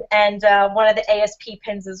 and one of the ASP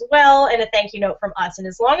pins as well, and a thank you note from us. And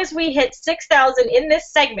as long as we hit 6,000 in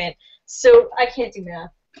this segment, so I can't do math.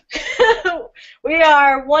 We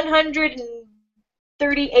are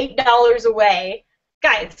 $138 away.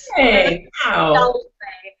 Guys, hey, wow.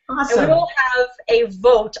 Awesome. And we will have a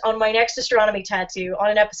vote on my next astronomy tattoo on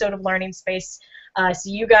an episode of Learning Space. So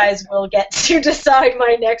you guys will get to decide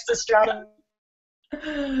my next astronomy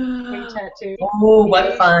tattoo. Oh,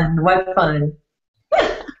 what fun. What fun.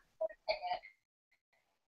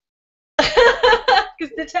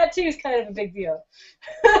 Because the tattoo is kind of a big deal.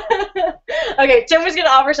 Okay, Tim was going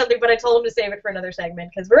to offer something, but I told him to save it for another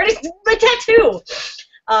segment because we're already my tattoo.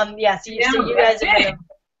 Yeah, so you guys are going to.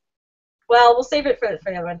 Well, we'll save it for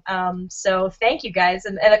the other one. So thank you guys,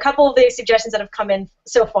 and a couple of the suggestions that have come in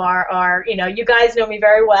so far are, you guys know me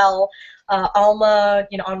very well. Alma,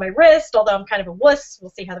 on my wrist, although I'm kind of a wuss.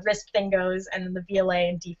 We'll see how the wrist thing goes, and then the VLA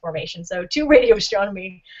and D formation. So 2 radio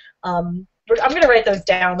astronomy. I'm going to write those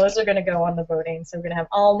down. Those are going to go on the voting. So we're going to have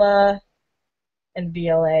Alma and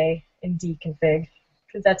VLA and D config,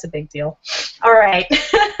 because that's a big deal. All right.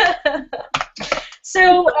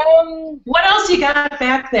 So, what else you got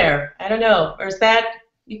back there? I don't know. Or is that,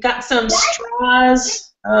 you got some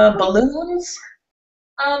straws, balloons?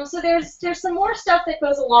 So there's some more stuff that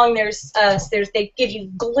goes along. They give you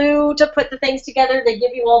glue to put the things together. They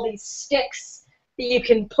give you all these sticks that you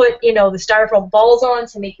can put, the styrofoam balls on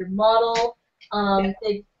to make your model.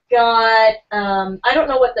 They've got, I don't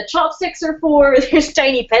know what the chopsticks are for. There's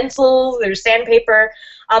tiny pencils. There's sandpaper.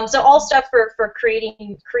 So all stuff for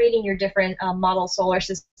creating your different model solar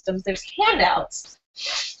systems. There's handouts.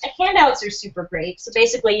 The handouts are super great. So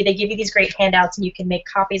basically, they give you these great handouts, and you can make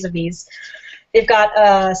copies of these. They've got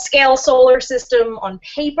a scale solar system on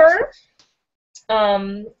paper.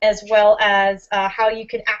 as well as how you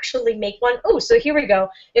can actually make one. Oh, so here we go.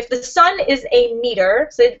 If the sun is a meter,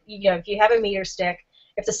 so if you have a meter stick,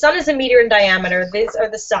 if the sun is a meter in diameter, these are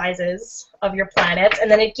the sizes of your planets,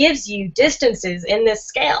 and then it gives you distances in this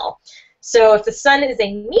scale. So if the sun is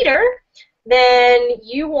a meter, then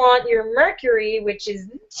you want your Mercury, which is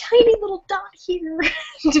a tiny little dot here,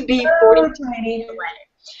 to be 40 tiny away.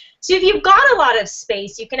 So if you've got a lot of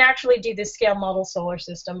space, you can actually do this scale model solar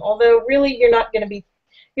system. Although really, you're not going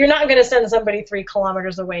to send somebody 3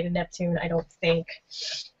 kilometers away to Neptune. I don't think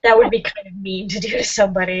that would be kind of mean to do to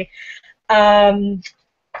somebody. And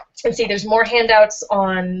see, there's more handouts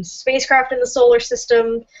on spacecraft in the solar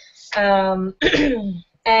system.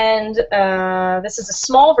 And this is a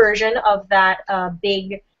small version of that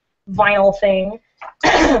big vinyl thing.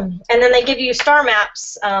 And then they give you star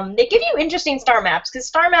maps. They give you interesting star maps, because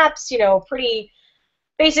star maps, pretty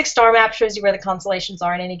basic star map shows you where the constellations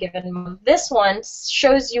are in any given month. This one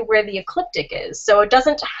shows you where the ecliptic is. So it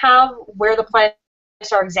doesn't have where the planets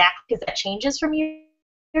are exactly, because that changes from year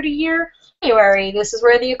to year. January, this is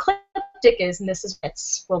where the ecliptic is, and this is where it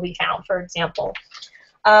will be found, for example.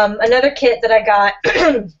 Another kit that I got,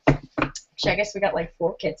 actually I guess we got like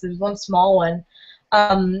 4 kits. There's one small one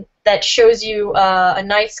that shows you a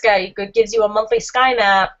night sky. It gives you a monthly sky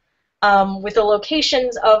map with the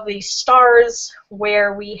locations of the stars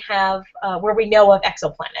where we know of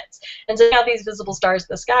exoplanets. And so you have these visible stars in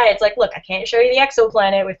the sky. It's like, look, I can't show you the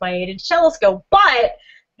exoplanet with my 8-inch telescope, but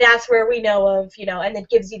that's where we know of, and it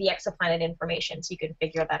gives you the exoplanet information, so you can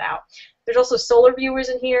figure that out. There's also solar viewers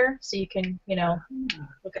in here, so you can,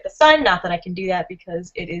 look at the sun. Not that I can do that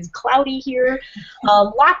because it is cloudy here.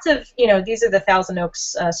 Lots of, these are the Thousand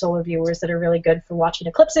Oaks solar viewers that are really good for watching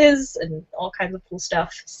eclipses and all kinds of cool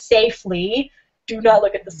stuff safely. Do not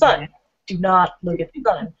look at the sun. Do not look at the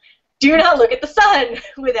sun. Do not look at the sun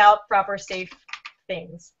without proper safe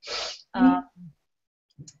things.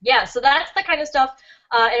 Yeah, so that's the kind of stuff.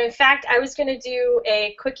 And in fact, I was going to do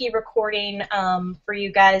a quickie recording for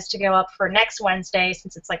you guys to go up for next Wednesday,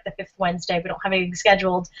 since it's like the 5th Wednesday. We don't have anything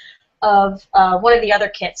scheduled, of one of the other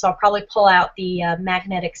kits. So I'll probably pull out the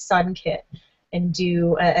magnetic sun kit and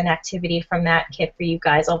do an activity from that kit for you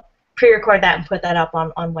guys. I'll pre-record that and put that up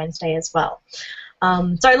on Wednesday as well.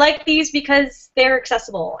 So I like these because they're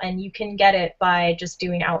accessible, and you can get it by just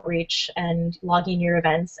doing outreach and logging your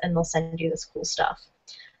events, and they'll send you this cool stuff.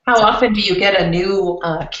 How often do you get a new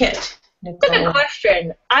kit, Nicole? That's a good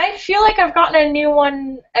question. I feel like I've gotten a new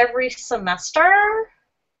one every semester.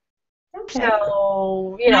 Okay.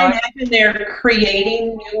 So, I imagine they're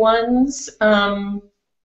creating new ones.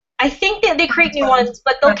 I think that they create new ones,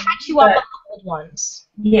 but they'll catch you up on the old ones.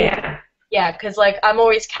 Yeah. Yeah, because I'm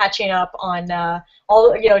always catching up on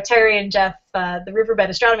all. Terry and Jeff, the Riverbed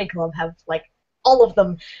Astronomy Club, have all of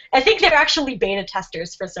them. I think they're actually beta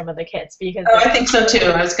testers for some of the kits, because I think so too.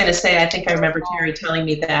 I was going to say, I think I remember Terry telling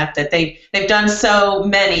me that they've done so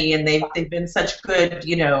many, and they've been such good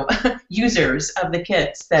users of the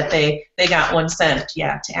kits that they got one sent to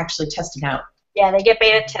actually test it out. Yeah, they get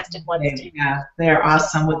beta tested ones too. Yeah, they're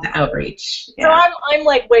awesome with the outreach. Yeah. So I'm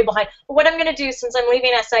way behind. But what I'm going to do, since I'm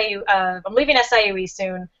leaving SIU, I'm leaving SIUE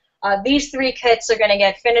soon. These 3 kits are going to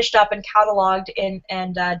get finished up and cataloged, and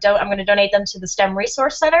I'm going to donate them to the STEM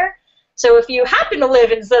Resource Center. So if you happen to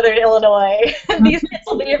live in Southern Illinois, these kits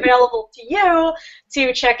will be available to you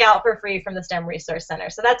to check out for free from the STEM Resource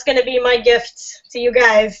Center. So that's going to be my gift to you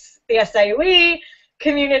guys, the SIUE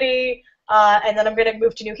community, and then I'm going to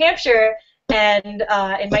move to New Hampshire. And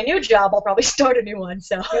in my new job, I'll probably start a new one.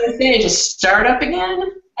 So just start up again?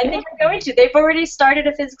 I think I'm going to. They've already started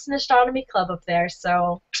a physics and astronomy club up there,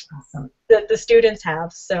 so awesome. The students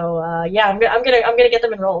have. So yeah, I'm gonna get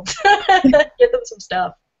them enrolled, get them some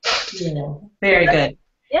stuff. Yeah, very good.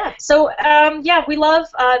 Yeah. So yeah, we love.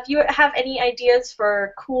 If you have any ideas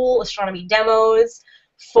for cool astronomy demos,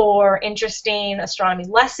 for interesting astronomy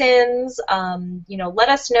lessons, let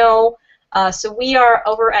us know. So we are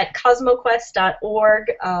over at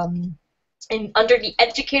CosmoQuest.org. And under the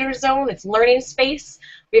Educator Zone, it's Learning Space.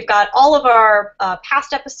 We've got all of our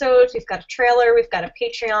past episodes. We've got a trailer. We've got a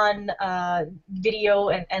Patreon video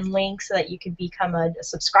and link so that you can become a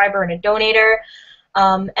subscriber and a donator.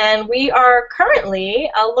 And we are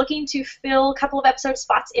currently looking to fill a couple of episode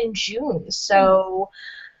spots in June. So,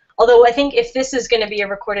 although I think if this is going to be a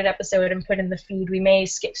recorded episode and put in the feed, we may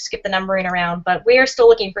skip the numbering around. But we are still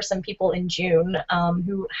looking for some people in June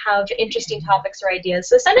who have interesting topics or ideas.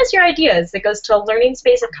 So send us your ideas. It goes to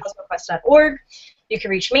learningspace@cosmoquest.org. You can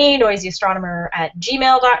reach me,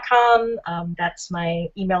 noisyastronomer@gmail.com. That's my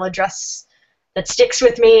email address that sticks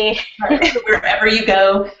with me. Wherever you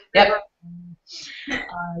go. Yep.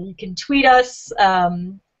 You can tweet us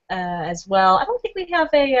as well. I don't think we have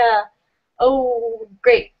a... oh,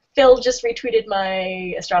 great. Phil just retweeted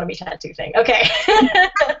my astronomy tattoo thing. Okay.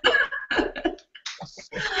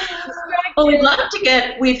 Well, we'd love to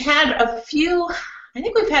get, we've had a few, I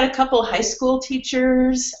think we've had a couple high school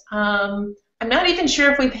teachers. I'm not even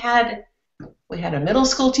sure if we had a middle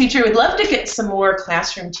school teacher. We'd love to get some more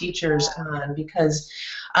classroom teachers on, because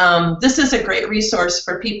this is a great resource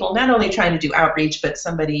for people not only trying to do outreach, but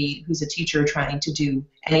somebody who's a teacher trying to do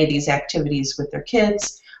any of these activities with their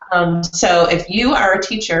kids. So if you are a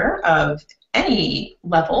teacher of any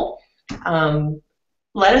level,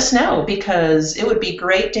 let us know, because it would be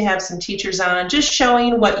great to have some teachers on just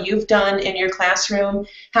showing what you've done in your classroom,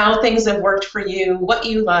 how things have worked for you, what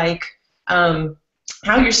you like, how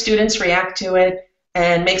your students react to it,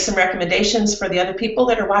 and make some recommendations for the other people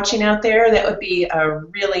that are watching out there. That would be a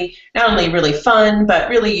really, not only really fun, but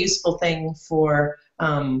really useful thing for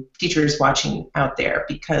teachers watching out there,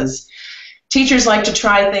 because teachers like to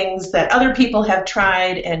try things that other people have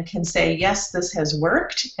tried and can say, yes, this has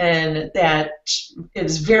worked, and that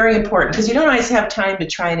is very important, because you don't always have time to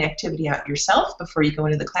try an activity out yourself before you go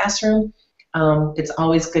into the classroom. It's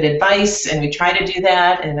always good advice, and we try to do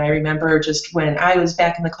that, and I remember just when I was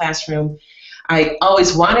back in the classroom, I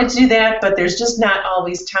always wanted to do that, but there's just not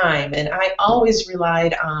always time, and I always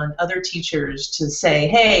relied on other teachers to say,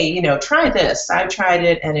 hey, you know, try this. I tried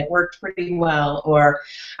it, and it worked pretty well, or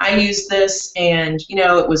I used this, and, you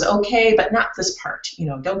know, it was okay, but not this part. You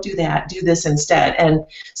know, don't do that. Do this instead. And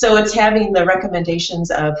so it's having the recommendations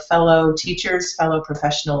of fellow teachers, fellow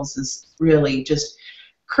professionals is really just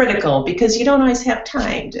critical, because you don't always have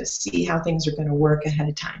time to see how things are going to work ahead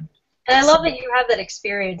of time. And I love that you have that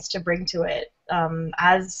experience to bring to it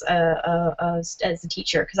as a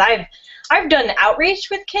teacher, because I've done outreach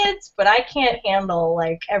with kids, but I can't handle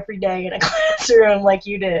like every day in a classroom like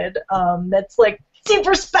you did. That's like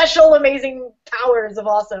super special, amazing powers of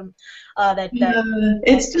awesome.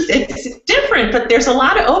 It's different, but there's a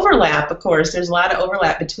lot of overlap. Of course, there's a lot of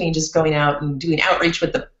overlap between just going out and doing outreach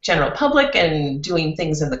with the general public and doing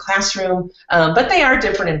things in the classroom. But they are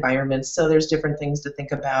different environments, so there's different things to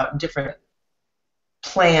think about and different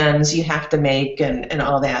plans you have to make and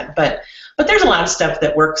all that. But there's a lot of stuff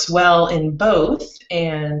that works well in both,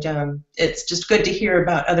 and it's just good to hear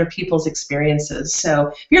about other people's experiences. So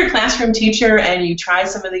if you're a classroom teacher and you try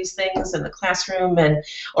some of these things in the classroom,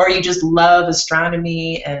 or you just love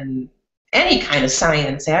astronomy and any kind of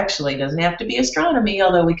science, actually, doesn't have to be astronomy,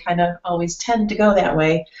 although we kind of always tend to go that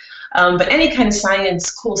way. But any kind of science,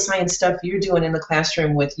 cool science stuff you're doing in the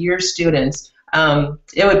classroom with your students,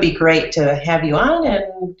 it would be great to have you on,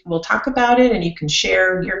 and we'll talk about it, and you can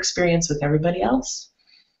share your experience with everybody else.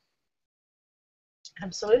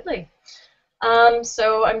 Absolutely.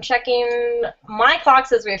 So I'm checking. My clock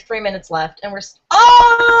says we have 3 minutes left, and we're.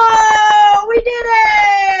 Oh, we did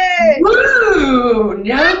it! Woo!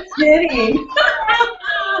 No kidding.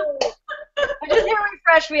 I just hit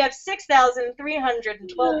refresh. We have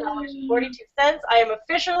 $6,312.42. I am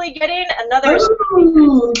officially getting another.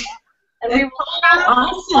 Ooh. And we will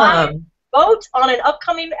awesome. vote on an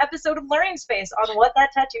upcoming episode of Learning Space on what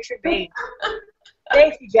that tattoo should be.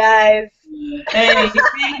 Thanks, you guys. Hey,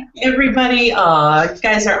 everybody. Aw, you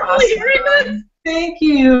guys are awesome. Thank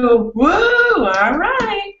you. Woo! All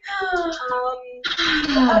right.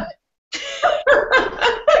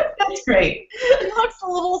 That's great. He looks a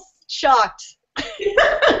little shocked.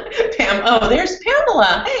 Pam. Oh, there's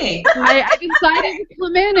Pamela. Hey. I decided to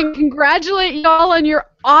come in and congratulate y'all on your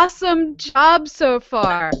awesome job so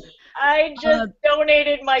far. I just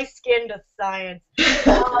donated my skin to science.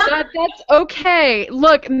 That's okay.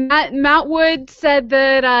 Look, Matt Wood said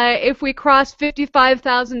that if we cross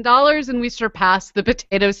 $55,000 and we surpass the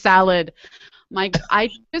potato salad,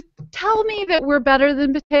 just tell me that we're better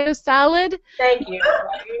than potato salad. Thank you.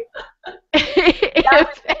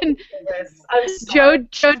 Joe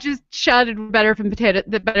just shouted better than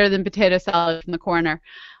potato salad from the corner.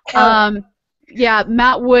 Yeah,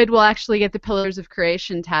 Matt Wood will actually get the Pillars of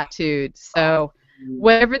Creation tattooed. So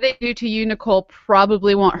whatever they do to you, Nicole,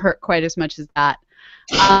 probably won't hurt quite as much as that.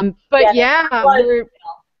 But yeah,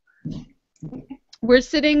 we're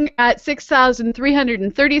sitting at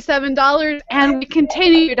 $6,337, and we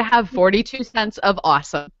continue to have 42 cents of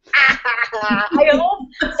awesome. I hope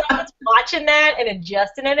someone's watching that and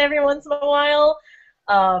adjusting it every once in a while.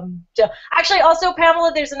 Actually, also,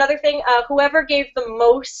 Pamela, there's another thing. Whoever gave the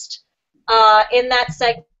most in that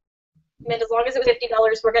segment, as long as it was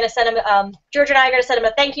 $50, we're going to send him. Georgia and I are going to send him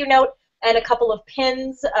a thank you note and a couple of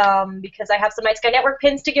pins because I have some Night Sky Network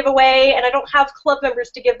pins to give away, and I don't have club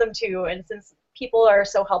members to give them to. And since people are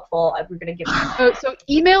so helpful, we're going to give them. So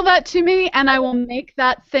email that to me, and I will make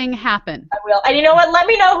that thing happen. I will. And you know what? Let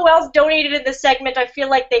me know who else donated in this segment. I feel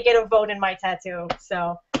like they get a vote in my tattoo.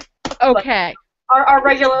 So. Okay. Our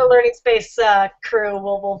regular Learning Space crew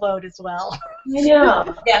will vote as well.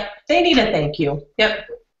 Yeah. Yeah. They need a thank you. Yep.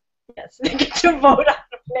 Yes, they get to vote on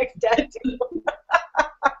the next tattoo.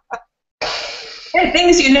 And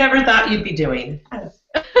things you never thought you'd be doing. I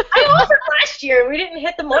offered last year. We didn't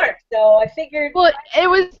hit the mark, so I figured. Well, it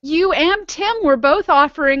was you and Tim were both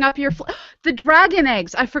offering up your the dragon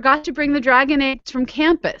eggs. I forgot to bring the dragon eggs from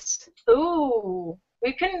campus. Ooh,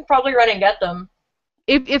 we can probably run and get them.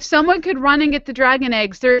 If someone could run and get the dragon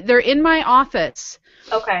eggs, they're in my office.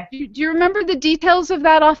 Okay. Do you remember the details of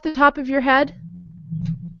that off the top of your head?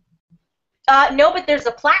 No, but there's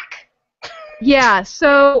a plaque. Yeah.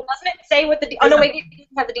 So. Doesn't it say what the? Oh no, wait, it doesn't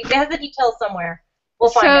have the details. It has the details somewhere. We'll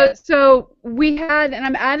find it. So we had, and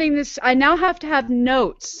I'm adding this. I now have to have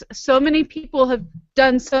notes. So many people have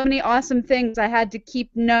done so many awesome things. I had to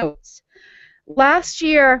keep notes. Last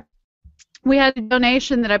year, we had a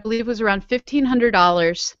donation that I believe was around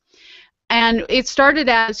 $1,500, and it started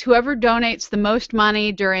as whoever donates the most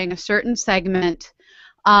money during a certain segment.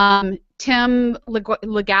 Tim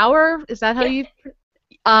Legauer, is that how you?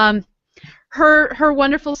 Her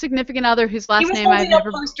wonderful significant other, whose last name I've never. He was holding up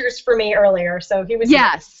posters for me earlier, so he was.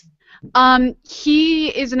 Yes, he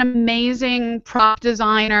is an amazing prop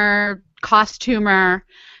designer, costumer,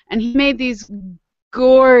 and he made these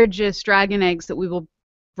gorgeous dragon eggs that we will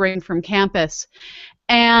bring from campus.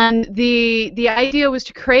 And the idea was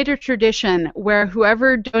to create a tradition where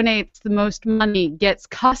whoever donates the most money gets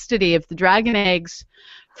custody of the dragon eggs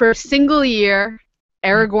for a single year,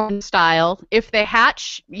 Aragorn style. If they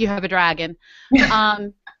hatch, you have a dragon.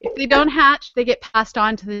 If they don't hatch, they get passed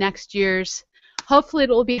on to the next year's. Hopefully it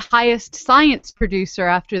will be highest science producer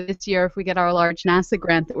after this year if we get our large NASA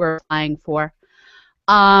grant that we're applying for.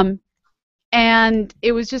 And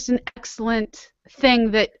it was just an excellent thing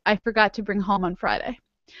that I forgot to bring home on Friday.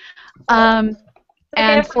 And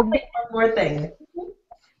so, one more thing.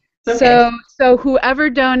 Okay. So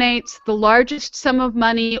whoever donates the largest sum of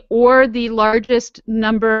money or the largest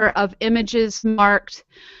number of images marked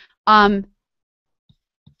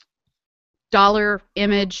dollar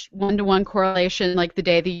image 1-to-1 correlation, like the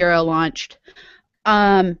day the Euro launched,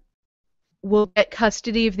 will get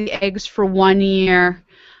custody of the eggs for 1 year.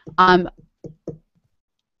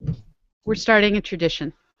 We're starting a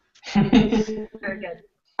tradition. Very good.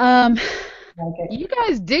 Okay. You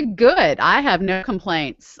guys did good. I have no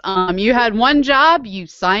complaints. You had one job, you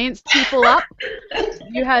scienced people up.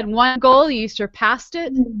 You had one goal, you surpassed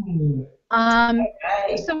it.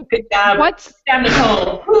 Okay. So good job. What's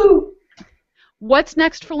Nicole? Woo. What's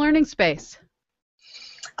next for Learning Space?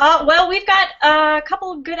 Well, we've got a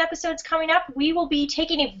couple of good episodes coming up. We will be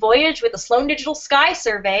taking a voyage with the Sloan Digital Sky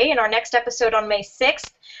Survey in our next episode on May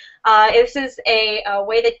 6th. This is a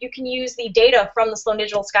way that you can use the data from the Sloan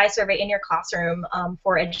Digital Sky Survey in your classroom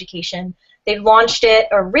for education. They launched it,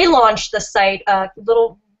 or relaunched the site a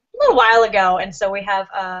little while ago, and so we have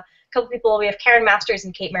a couple people. We have Karen Masters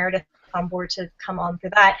and Kate Meredith on board to come on for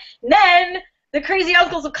that. And then the crazy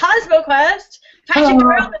uncles of CosmoQuest, Patrick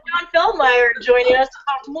Durrell and John Feldmeyer, are joining us to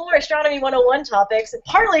talk more Astronomy 101 topics,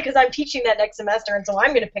 partly because I'm teaching that next semester, and so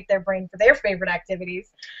I'm going to pick their brain for their favorite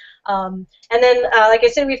activities. And then, like I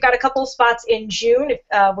said, we've got a couple of spots in June.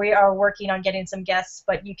 We are working on getting some guests,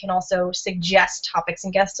 but you can also suggest topics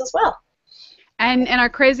and guests as well. And our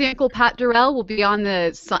crazy uncle Pat Durrell will be on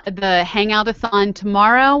the Hangoutathon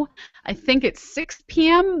tomorrow. I think it's 6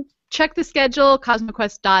 p.m. Check the schedule,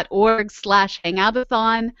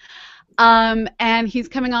 cosmoquest.org/hangoutathon. And he's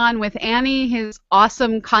coming on with Annie, his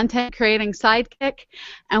awesome content-creating sidekick,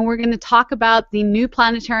 and we're going to talk about the new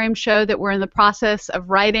planetarium show that we're in the process of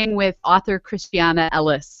writing with author Christiana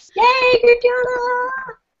Ellis. Yay, Christiana!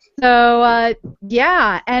 So,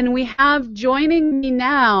 yeah, and we have joining me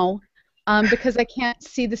now, because I can't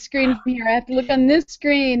see the screen from here, I have to look on this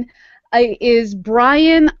screen, is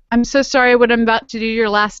Brian. I'm so sorry what I'm about to do to your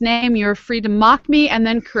last name. You're free to mock me and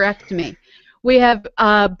then correct me. We have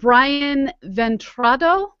Brian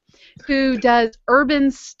Ventrado, who does urban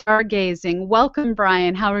stargazing. Welcome,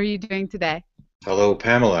 Brian. How are you doing today? Hello,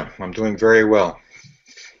 Pamela. I'm doing very well.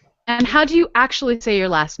 And how do you actually say your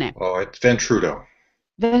last name? Oh, it's Ventrudo.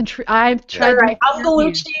 I've tried. All right,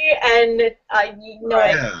 Algalucci and you know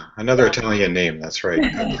it. Yeah, another Italian name. That's right.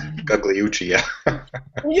 Gugliucci. Yeah.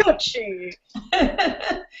 Gugliucci.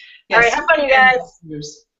 Yes. All right, have fun, you guys.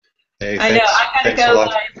 Hey, I know. I gotta thanks a go.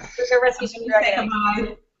 lot. We're gonna rescue some dragon. Say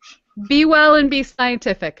goodbye. Be well and be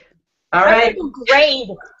scientific. All I'm right. gonna go grade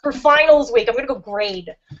for finals week. I'm gonna go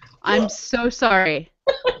grade. I'm so sorry.